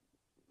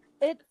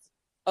it's...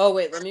 Oh,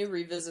 wait. Let me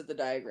revisit the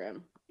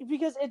diagram.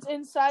 Because it's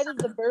inside of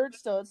the bird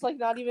still. It's like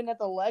not even at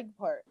the leg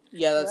part.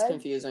 Yeah, that's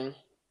confusing.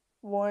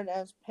 Worn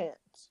as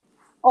pants.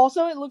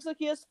 Also, it looks like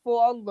he has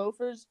full-on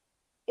loafers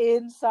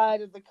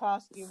inside of the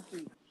costume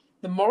too.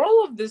 The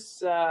moral of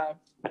this,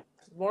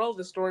 moral of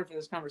the story for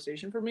this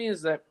conversation for me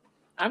is that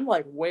I'm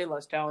like way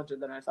less talented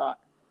than I thought.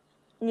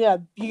 Yeah,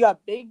 you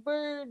got Big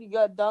Bird, you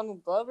got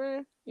Donald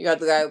Glover. You got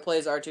the guy who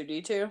plays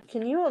R2-D2?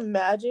 Can you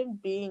imagine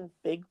being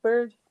Big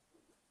Bird?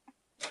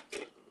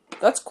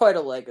 That's quite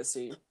a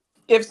legacy.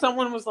 If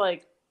someone was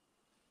like,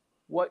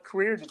 what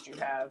career did you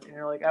have? And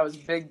you're like, I was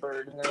Big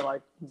Bird. And they're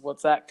like,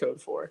 what's that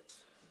code for?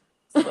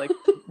 It's like,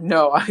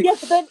 no, Yeah,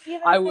 but then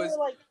even I if they was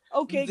were like,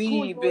 okay, the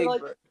cool. You were Big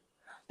like, Bird.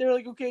 they were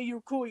like, okay, you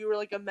were cool. You were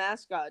like a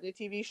mascot in a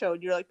TV show,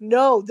 and you're like,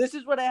 no, this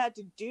is what I had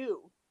to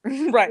do. Right.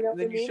 You know And what then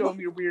I you mean? show them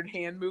your weird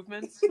hand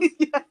movements.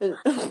 Yeah.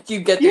 You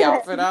get the Yeah.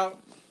 outfit out.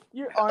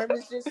 Your arm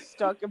is just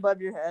stuck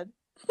above your head.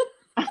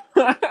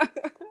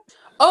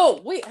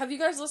 Oh, wait, have you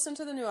guys listened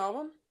to the new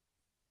album?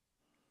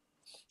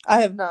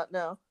 I have not,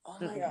 no. Oh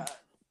my god.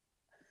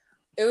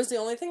 It was the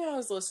only thing I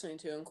was listening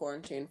to in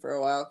quarantine for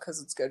a while,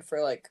 because it's good for,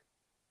 like,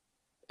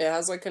 it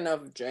has, like,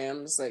 enough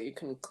jams that you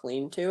can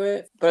clean to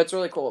it. But it's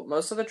really cool.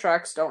 Most of the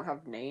tracks don't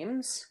have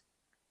names.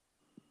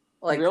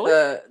 Like, Really?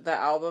 the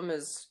album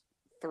is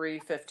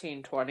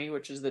 3/15/20,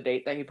 which is the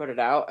date that he put it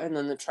out, and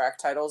then the track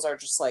titles are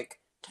just,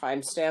 like,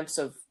 timestamps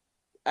of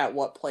at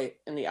what point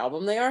in the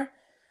album they are.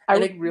 I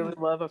And would really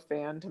love a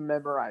fan to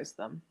memorize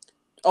them.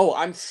 Oh,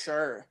 I'm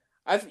sure.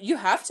 You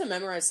have to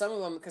memorize some of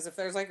them, because if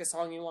there's, like, a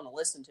song you want to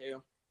listen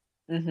to.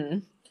 Mm-hmm.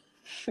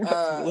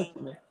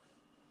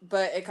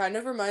 But it kind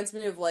of reminds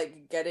me of,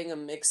 like, getting a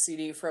mix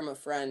CD from a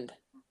friend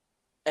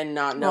and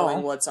not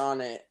knowing what's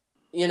on it,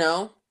 you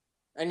know?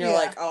 And you're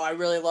like, oh, I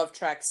really love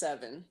track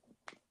 7.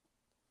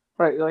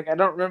 Right, you're like, I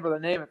don't remember the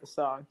name of the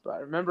song, but I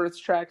remember it's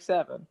track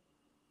 7.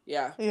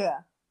 Yeah. Yeah.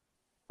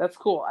 That's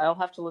cool. I'll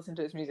have to listen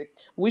to his music.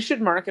 We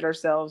should market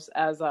ourselves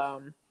as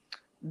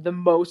the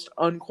most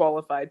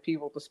unqualified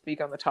people to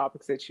speak on the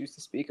topics they choose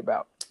to speak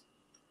about.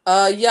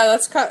 Yeah,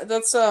 that's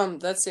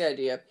the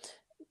idea.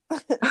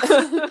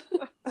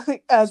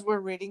 As we're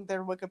reading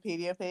their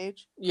Wikipedia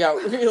page. Yeah,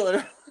 we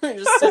literally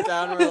just sit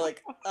down and we're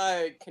like,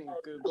 I can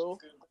Google.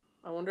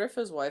 I wonder if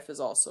his wife is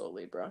also a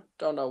Libra.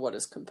 Don't know what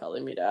is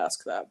compelling me to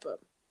ask that, but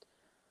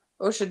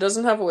she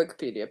doesn't have a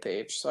Wikipedia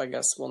page, so I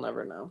guess we'll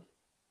never know.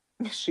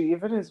 Is she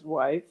even his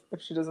wife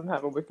if she doesn't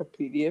have a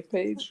Wikipedia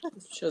page?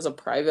 She has a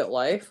private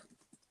life.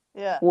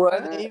 Yeah. What?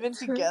 Are they even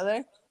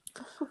together?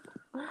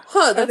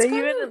 Huh, Are they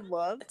even in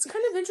love? It's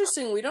kind of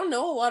interesting. We don't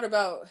know a lot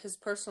about his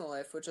personal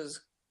life, which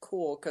is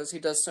cool, because he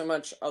does so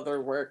much other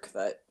work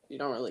that you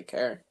don't really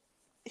care.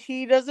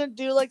 He doesn't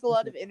do, like, a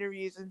lot of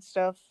interviews and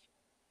stuff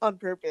on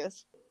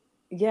purpose.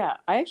 Yeah,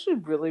 I actually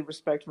really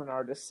respect when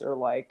artists are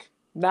like,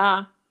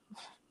 nah,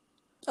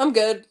 I'm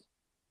good.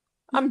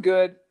 I'm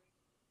good.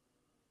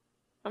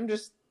 I'm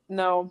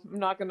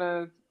not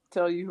gonna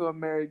tell you who I'm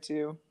married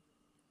to.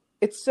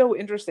 It's so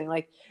interesting.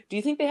 Like, do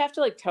you think they have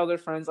to, like, tell their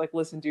friends, like,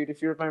 listen, dude,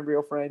 if you're my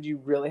real friend, you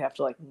really have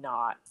to, like,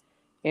 not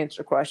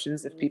answer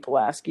questions if people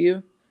ask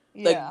you?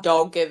 Yeah. Like,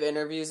 don't give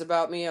interviews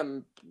about me.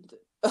 I'm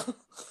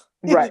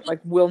Right. Like,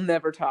 we'll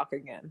never talk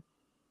again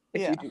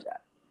if Yeah. you do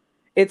that.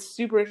 It's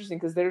super interesting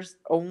because there's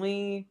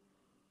only,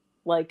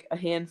 like, a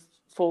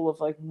handful of,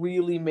 like,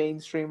 really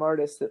mainstream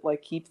artists that,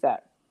 like, keep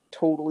that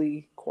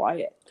totally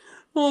quiet.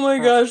 Oh my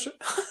gosh.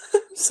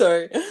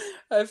 Sorry.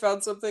 I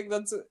found something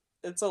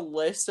it's a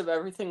list of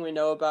everything we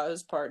know about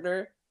his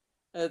partner.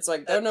 And it's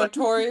like, they're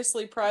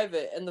notoriously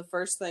private. And the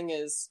first thing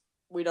is,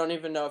 we don't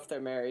even know if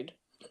they're married.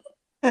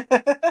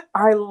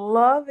 I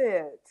love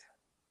it.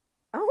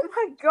 Oh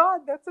my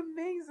god, that's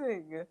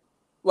amazing.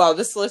 Wow,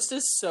 this list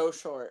is so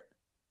short.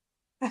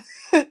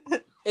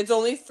 It's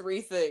only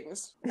 3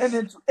 things.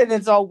 and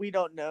it's all we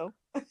don't know.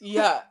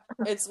 Yeah,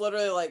 it's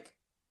literally like,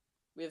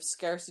 we have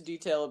scarce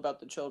detail about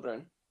the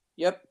children.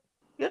 Yep.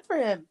 Good for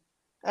him.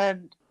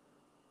 And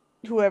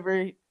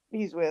whoever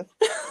he's with.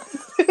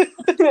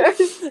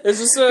 It's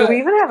just Do we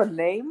even have a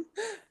name?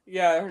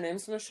 Yeah, her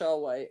name's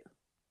Michelle White.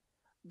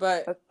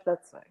 But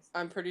that's nice.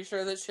 I'm pretty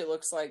sure that she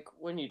looks like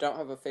when you don't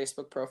have a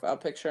Facebook profile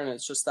picture and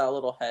it's just that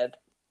little head.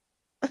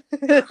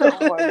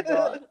 Oh my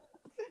god.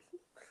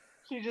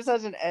 She just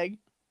has an egg.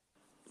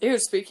 Ew,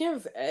 speaking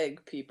of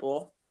egg,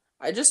 people,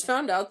 I just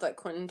found out that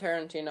Quentin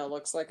Tarantino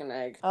looks like an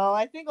egg. Oh,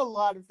 I think a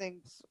lot of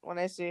things when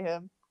I see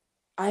him.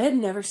 I had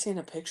never seen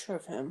a picture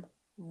of him.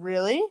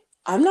 Really?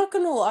 I'm not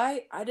gonna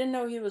lie, I didn't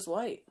know he was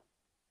white.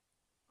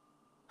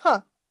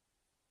 Huh.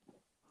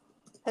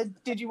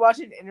 Did you watch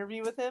an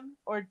interview with him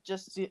or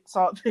just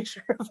saw a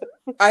picture of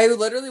him? I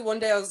literally one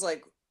day I was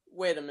like,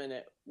 wait a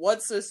minute,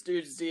 what's this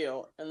dude's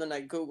deal? And then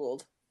I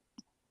Googled.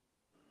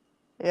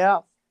 Yeah.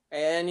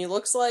 And he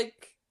looks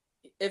like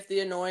if the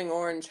Annoying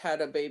Orange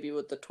had a baby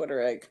with the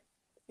Twitter egg.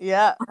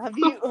 Yeah. Have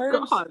you heard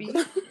him speak?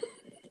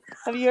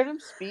 Have you heard him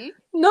speak?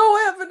 No,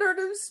 I haven't heard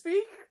him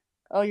speak.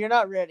 Oh, you're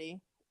not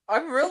ready.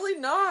 I'm really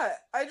not.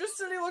 I just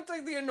said he looked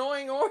like the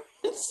Annoying Orange.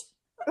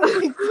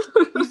 You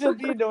said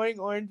the Annoying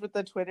Orange with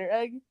the Twitter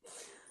egg?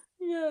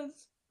 Yes.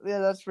 Yeah,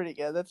 that's pretty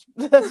good.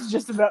 That's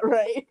just about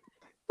right.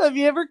 Have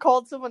you ever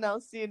called someone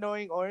else the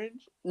Annoying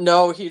Orange?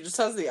 No, he just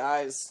has the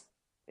eyes.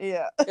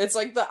 Yeah. It's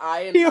like the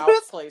eye and He mouth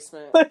was-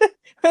 placement.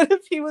 What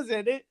if he was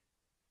in it?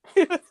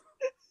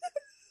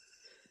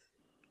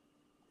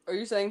 Are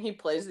you saying he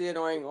plays the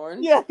Annoying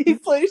Orange? Yeah, he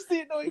plays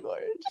the Annoying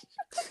Orange.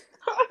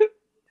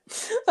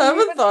 I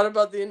haven't thought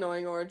about the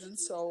Annoying Orange in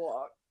so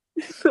long.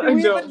 Do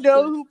we even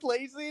know who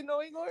plays the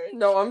Annoying Orange?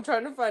 No, I'm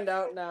trying to find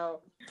out now.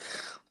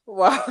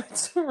 Wow,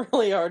 it's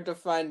really hard to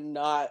find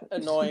not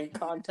annoying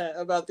content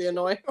about the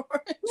Annoying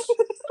Orange.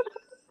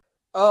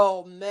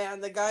 Oh man,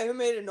 the guy who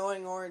made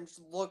Annoying Orange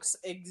looks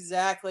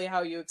exactly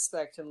how you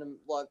expect him to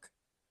look.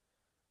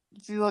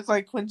 Does he look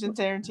like Quentin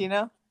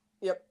Tarantino?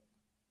 Yep.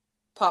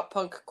 Pop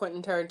punk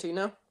Quentin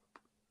Tarantino.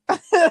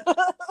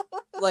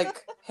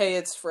 Like, hey,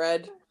 it's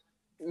Fred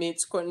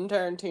meets Quentin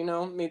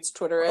Tarantino meets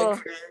Twitter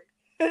egg.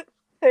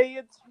 Hey,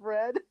 it's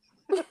Fred.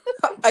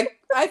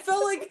 I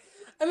felt like,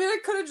 I mean, I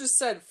could have just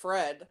said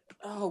Fred.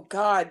 Oh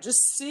god,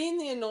 just seeing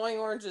the Annoying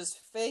Orange's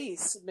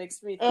face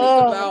makes me think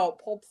about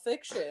Pulp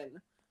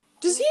Fiction.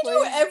 Does he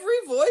do every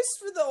voice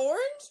for the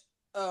orange?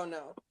 Oh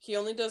no, he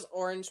only does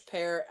orange,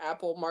 pear,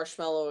 apple,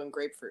 marshmallow, and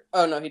grapefruit.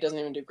 Oh no, he doesn't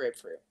even do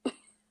grapefruit.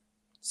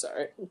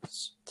 Sorry.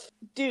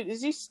 Dude,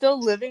 is he still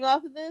living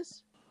off of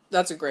this?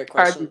 That's a great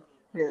question.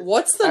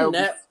 What's the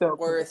net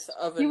worth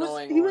of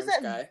Annoying Orange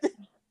guy?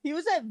 He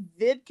was at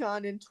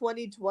VidCon in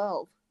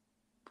 2012.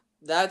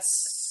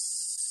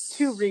 That's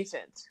too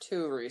recent.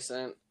 Too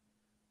recent.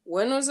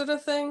 When was it a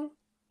thing?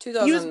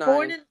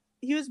 2009.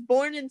 He was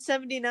born in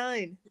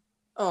 79.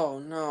 Oh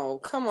no!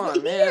 Come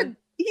on, man.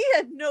 He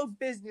had no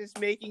business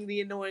making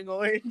the Annoying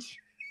Orange.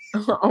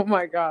 Oh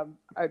my god!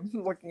 I'm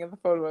looking at the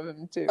photo of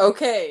him too.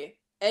 Okay.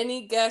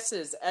 Any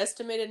guesses?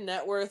 Estimated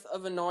net worth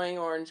of Annoying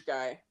Orange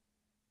guy.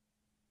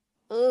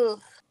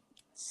 Ugh.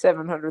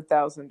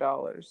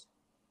 $700,000.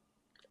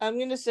 I'm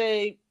gonna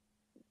say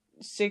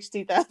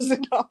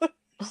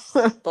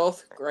 $60,000.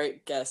 Both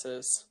great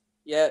guesses.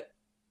 Yet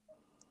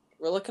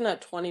we're looking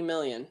at $20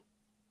 million.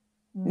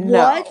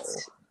 What?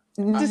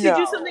 Does he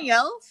do something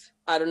else?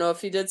 I don't know if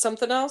he did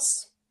something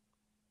else.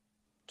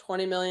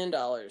 $20 million.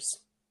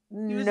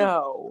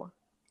 No.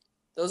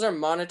 Those are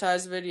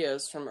monetized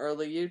videos from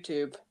early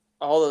YouTube.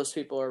 All those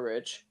people are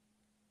rich.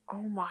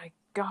 Oh my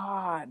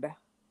god.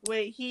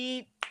 Wait,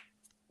 he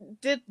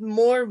did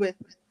more with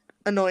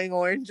Annoying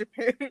Orange,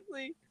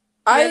 apparently.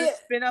 He had a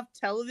spin-off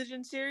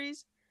television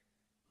series,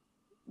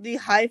 The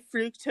High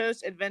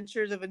Fructose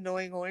Adventures of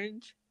Annoying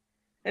Orange.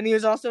 And he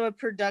was also a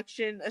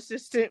production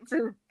assistant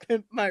for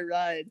Pimp My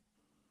Ride.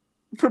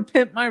 For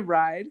Pimp My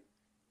Ride?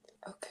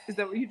 Okay. Is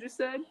that what you just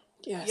said?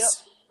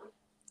 Yes.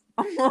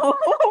 Yep. Oh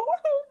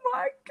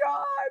my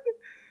god.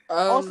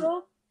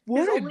 Also,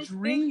 what a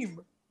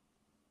dream.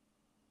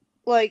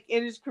 Like,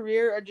 in his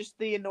career, are just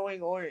the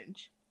Annoying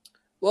Orange.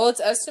 Well, it's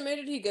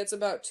estimated he gets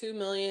about 2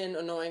 million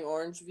Annoying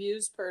Orange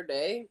views per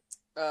day,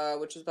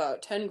 which is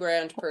about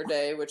 $10,000 per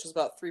day, which is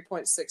about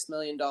 $3.6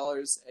 million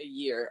a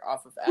year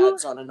off of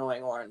ads on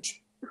Annoying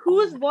Orange.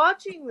 Who is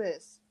watching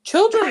this?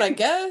 Children, I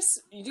guess.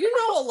 Do you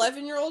know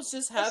 11-year-olds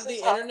just have the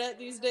internet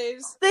these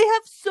days? They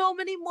have so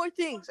many more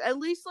things. At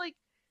least, like,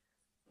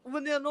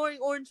 when the Annoying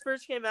Orange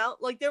first came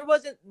out, like, there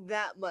wasn't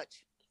that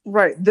much.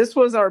 Right. This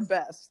was our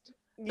best.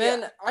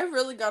 Man, I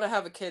really gotta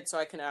have a kid so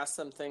I can ask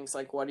them things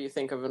like, what do you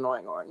think of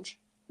Annoying Orange?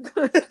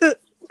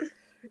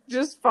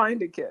 Just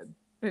find a kid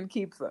and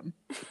keep them.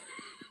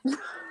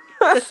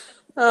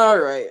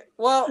 Alright.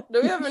 Well,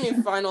 do we have any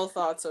final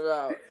thoughts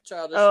about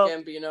Childish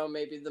Gambino,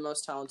 maybe the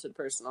most talented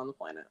person on the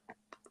planet?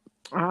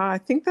 I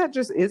think that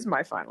just is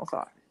my final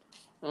thought.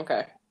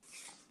 Okay.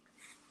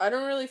 I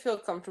don't really feel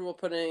comfortable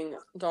putting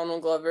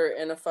Donald Glover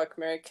in a fuck,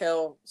 marry,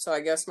 kill, so I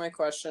guess my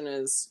question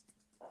is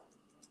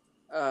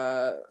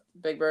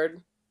Big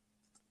Bird,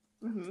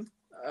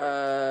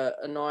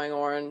 Annoying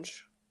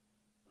Orange,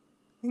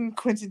 and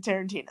Quentin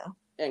Tarantino.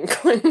 And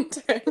Quentin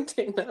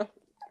Tarantino.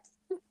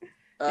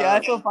 Yeah,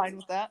 I feel fine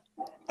with that.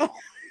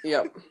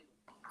 Yep.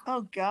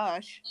 Oh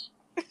gosh.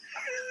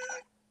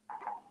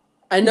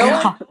 I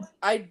know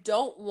I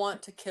don't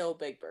want to kill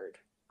Big Bird.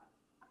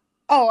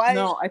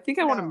 I think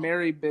I want to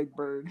marry Big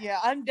Bird. Yeah,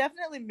 I'm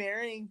definitely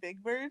marrying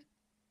Big Bird.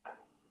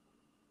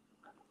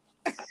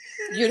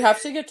 You'd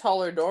have to get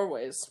taller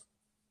doorways.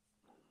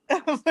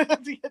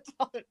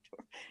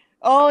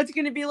 Oh, it's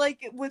gonna be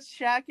like with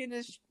Shaq and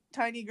his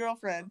tiny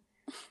girlfriend.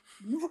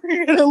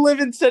 We're gonna live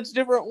in such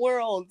different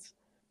worlds.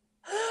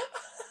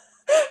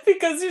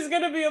 Because he's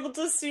gonna be able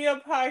to see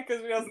up high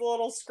because he has a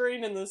little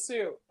screen in the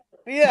suit.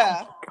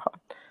 Yeah. Oh,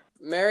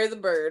 marry the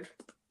bird.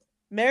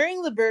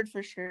 Marrying the bird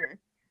for sure.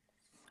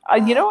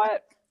 You know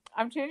what?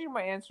 I'm changing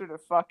my answer to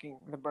fucking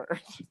the bird.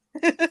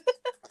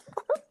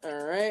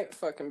 Alright,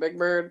 fucking Big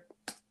Bird.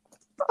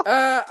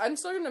 I'm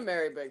still gonna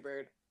marry Big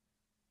Bird.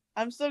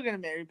 I'm still gonna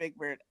marry Big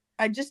Bird.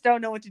 I just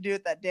don't know what to do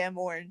with that damn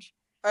orange.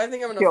 I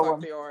think I'm gonna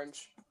fuck the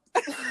orange.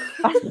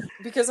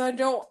 Because I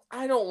don't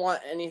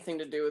want anything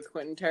to do with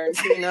Quentin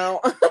Tarantino.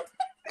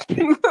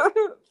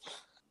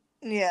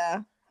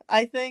 Yeah.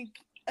 I think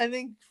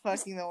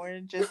fucking the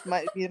orange just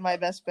might be my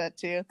best bet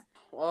too.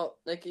 Well,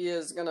 Nikki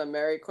is gonna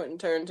marry Quentin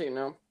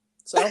Tarantino.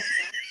 So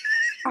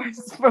I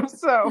suppose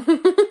so.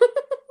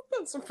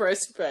 That's a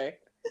price to pay.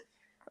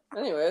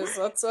 Anyways,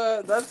 that's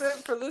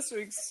it for this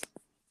week's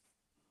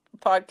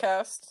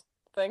podcast.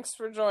 Thanks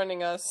for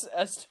joining us,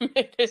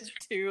 estimated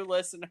 2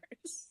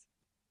 listeners.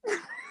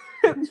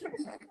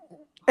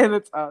 And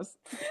it's us.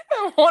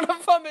 And one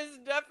of them is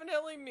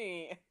definitely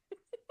me.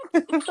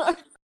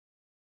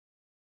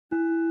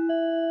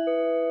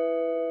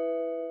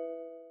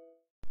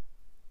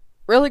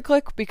 really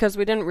quick, because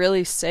we didn't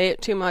really say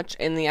it too much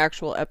in the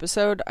actual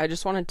episode, I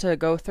just wanted to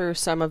go through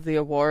some of the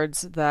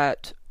awards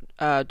that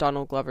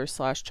Donald Glover /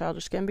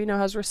 Childish Gambino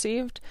has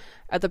received.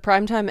 At the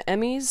Primetime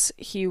Emmys,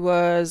 he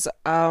was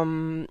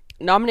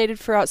nominated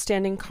for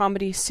Outstanding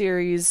Comedy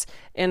Series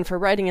and for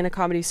writing in a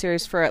comedy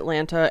series for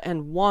Atlanta,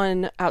 and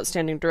won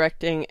Outstanding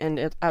Directing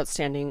and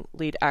Outstanding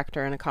Lead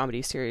Actor in a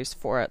comedy series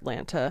for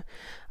Atlanta.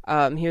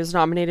 He was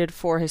nominated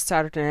for his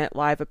Saturday Night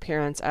Live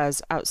appearance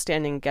as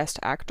Outstanding Guest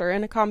Actor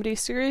in a comedy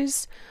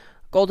series.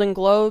 Golden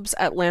Globes,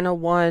 Atlanta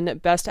won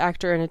Best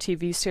Actor in a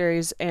TV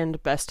Series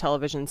and Best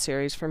Television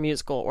Series for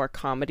Musical or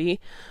Comedy.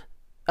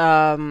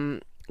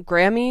 Grammys,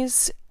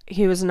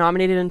 he was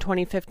nominated in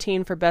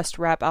 2015 for Best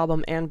Rap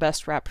Album and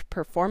Best Rap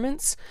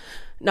Performance.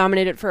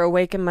 Nominated for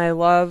Awaken My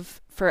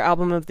Love for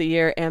Album of the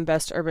Year and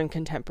Best Urban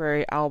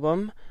Contemporary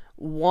Album.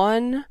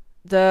 Won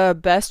the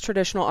Best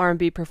Traditional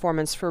R&B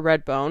Performance for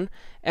Redbone,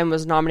 and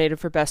was nominated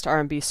for Best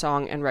R&B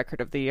Song and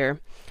Record of the Year.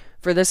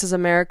 For This Is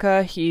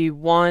America, he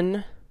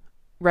won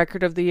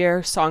Record of the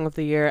Year, Song of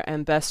the Year,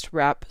 and Best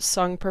Rap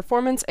Sung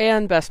Performance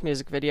and Best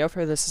Music Video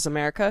for This Is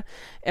America,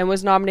 and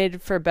was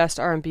nominated for Best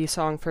R&B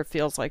Song for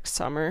Feels Like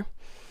Summer.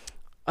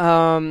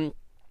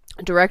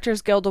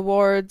 Directors Guild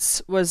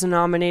Awards, was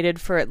nominated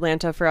for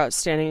Atlanta for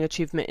Outstanding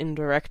Achievement in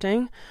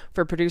Directing.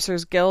 For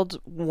Producers Guild,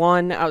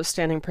 won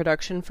Outstanding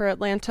Production for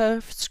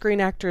Atlanta.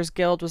 Screen Actors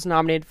Guild was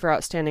nominated for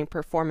Outstanding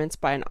Performance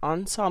by an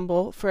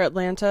Ensemble for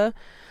Atlanta.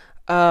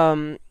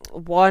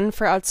 Won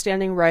for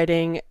Outstanding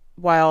Writing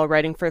while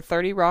writing for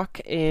 30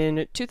 Rock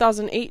in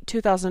 2008,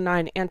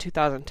 2009, and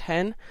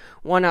 2010.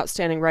 Won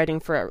Outstanding Writing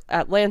for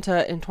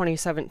Atlanta in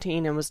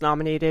 2017 and was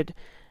nominated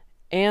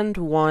and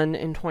won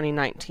in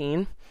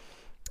 2019.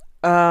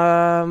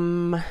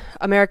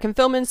 American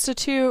Film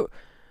Institute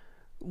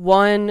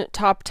won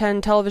Top 10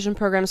 Television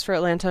Programs for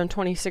Atlanta in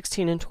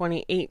 2016 and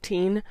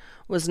 2018.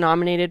 Was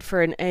nominated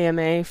for an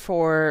AMA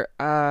for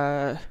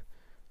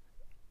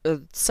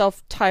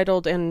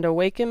Self-Titled and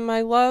Awaken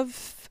My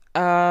Love.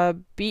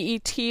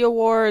 BET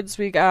Awards,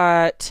 we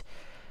got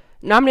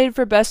nominated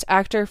for Best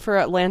Actor for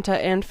Atlanta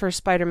and for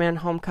Spider-Man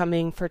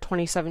Homecoming for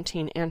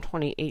 2017 and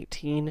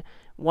 2018.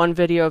 Won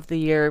Video of the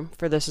Year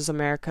for This Is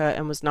America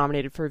and was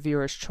nominated for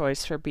Viewer's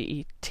Choice for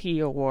BET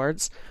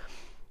Awards,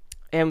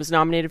 and was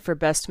nominated for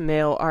Best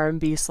Male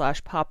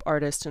R&B/Pop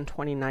Artist in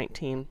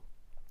 2019.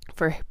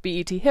 For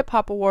BET Hip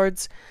Hop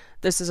Awards,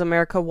 This Is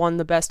America won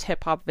the Best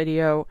Hip Hop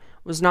Video,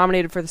 was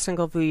nominated for the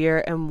Single of the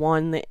Year, and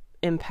won the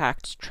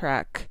Impact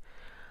Track.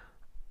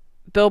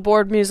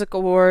 Billboard Music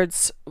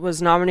Awards,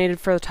 was nominated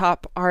for the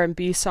Top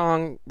R&B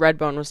Song.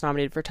 Redbone was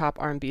nominated for Top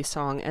R&B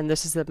Song, and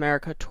This Is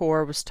America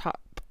Tour was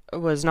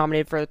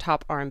nominated for the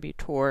Top R&B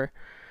Tour.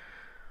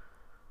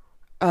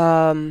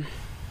 Going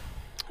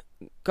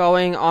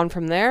on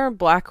from there,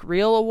 Black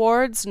Reel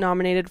Awards,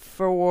 nominated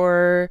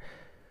for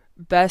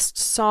Best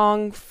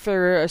Song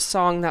for a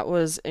song that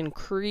was in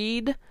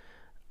Creed.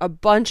 A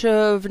bunch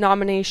of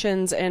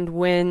nominations and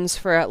wins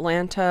for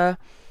Atlanta.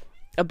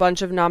 A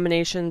bunch of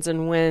nominations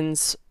and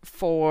wins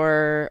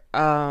for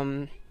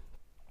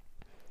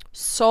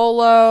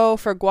Solo,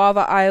 for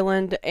Guava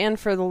Island, and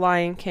for The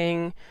Lion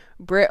King.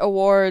 Brit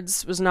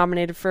Awards, was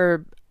nominated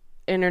for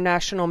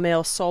International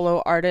Male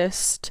Solo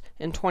Artist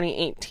in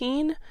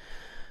 2018.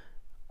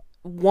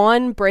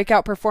 Won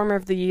Breakout Performer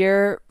of the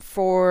Year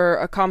for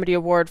a Comedy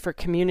Award for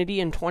Community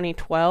in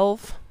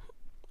 2012.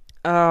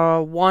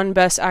 Won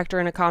Best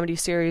Actor in a Comedy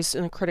Series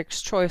in a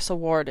Critics' Choice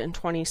Award in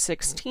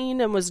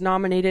 2016, and was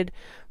nominated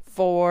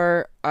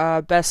for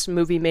Best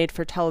Movie Made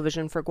for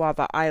Television for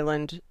Guava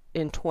Island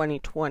in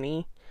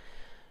 2020.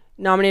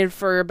 Nominated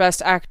for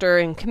Best Actor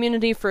in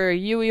Community for a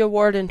Yui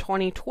Award in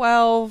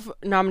 2012.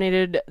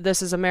 Nominated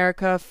This Is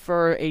America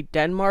for a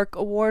Denmark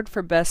Award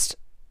for Best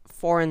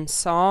Foreign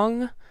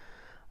Song.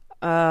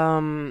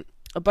 A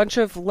bunch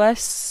of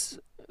less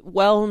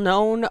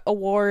well-known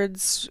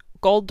awards.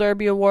 Gold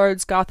Derby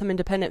Awards, Gotham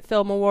Independent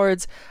Film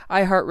Awards,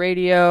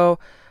 iHeartRadio,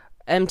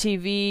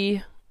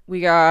 MTV. We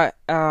got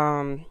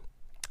a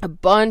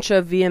bunch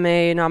of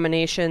VMA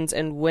nominations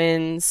and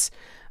wins.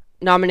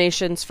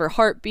 Nominations for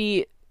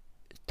Heartbeat,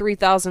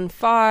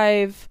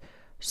 3005,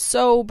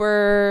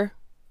 Sober,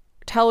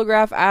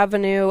 Telegraph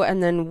Avenue,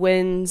 and then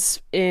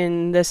wins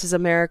in This Is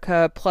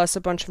America, plus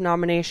a bunch of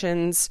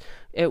nominations.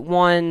 It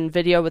won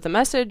Video with a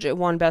Message, it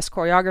won Best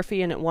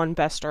Choreography, and it won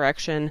Best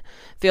Direction.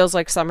 Feels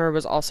Like Summer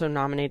was also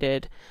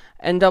nominated.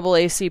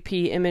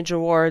 NAACP Image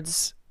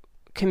Awards,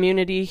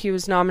 Community, he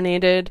was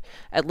nominated.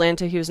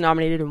 Atlanta, he was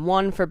nominated and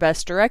won for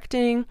Best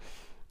Directing.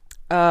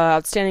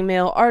 Outstanding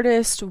Male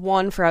Artist,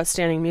 won for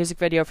Outstanding Music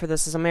Video for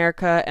This Is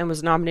America, and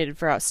was nominated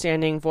for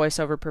Outstanding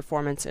Voiceover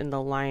Performance in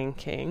The Lion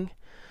King.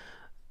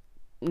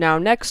 Now,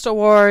 next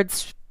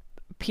awards,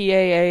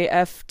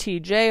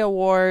 PAAFTJ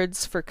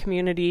Awards for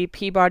Community,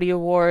 Peabody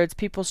Awards,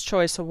 People's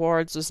Choice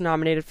Awards was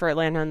nominated for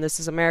Atlanta and This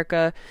Is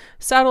America,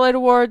 Satellite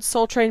Awards,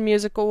 Soul Train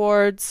Music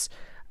Awards,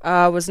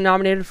 was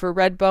nominated for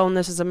Redbone,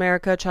 This Is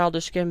America,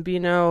 Childish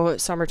Gambino,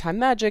 Summertime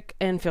Magic,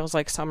 and Feels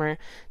Like Summer.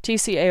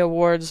 TCA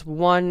Awards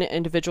won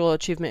Individual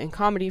Achievement in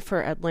Comedy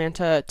for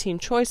Atlanta. Teen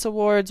Choice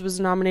Awards was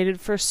nominated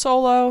for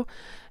Solo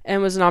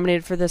and was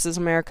nominated for This Is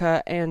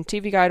America. And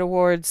TV Guide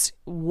Awards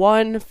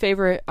won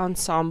Favorite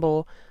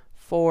Ensemble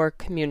for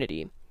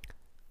Community.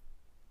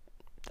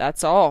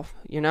 That's all,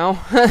 you know?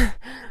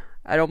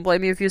 I don't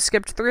blame you if you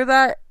skipped through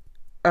that.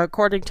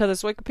 According to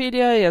this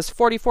Wikipedia, he has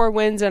 44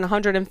 wins and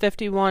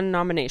 151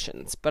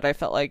 nominations, but I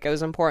felt like it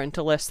was important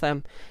to list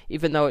them,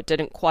 even though it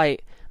didn't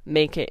quite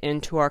make it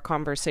into our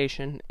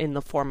conversation in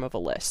the form of a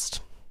list.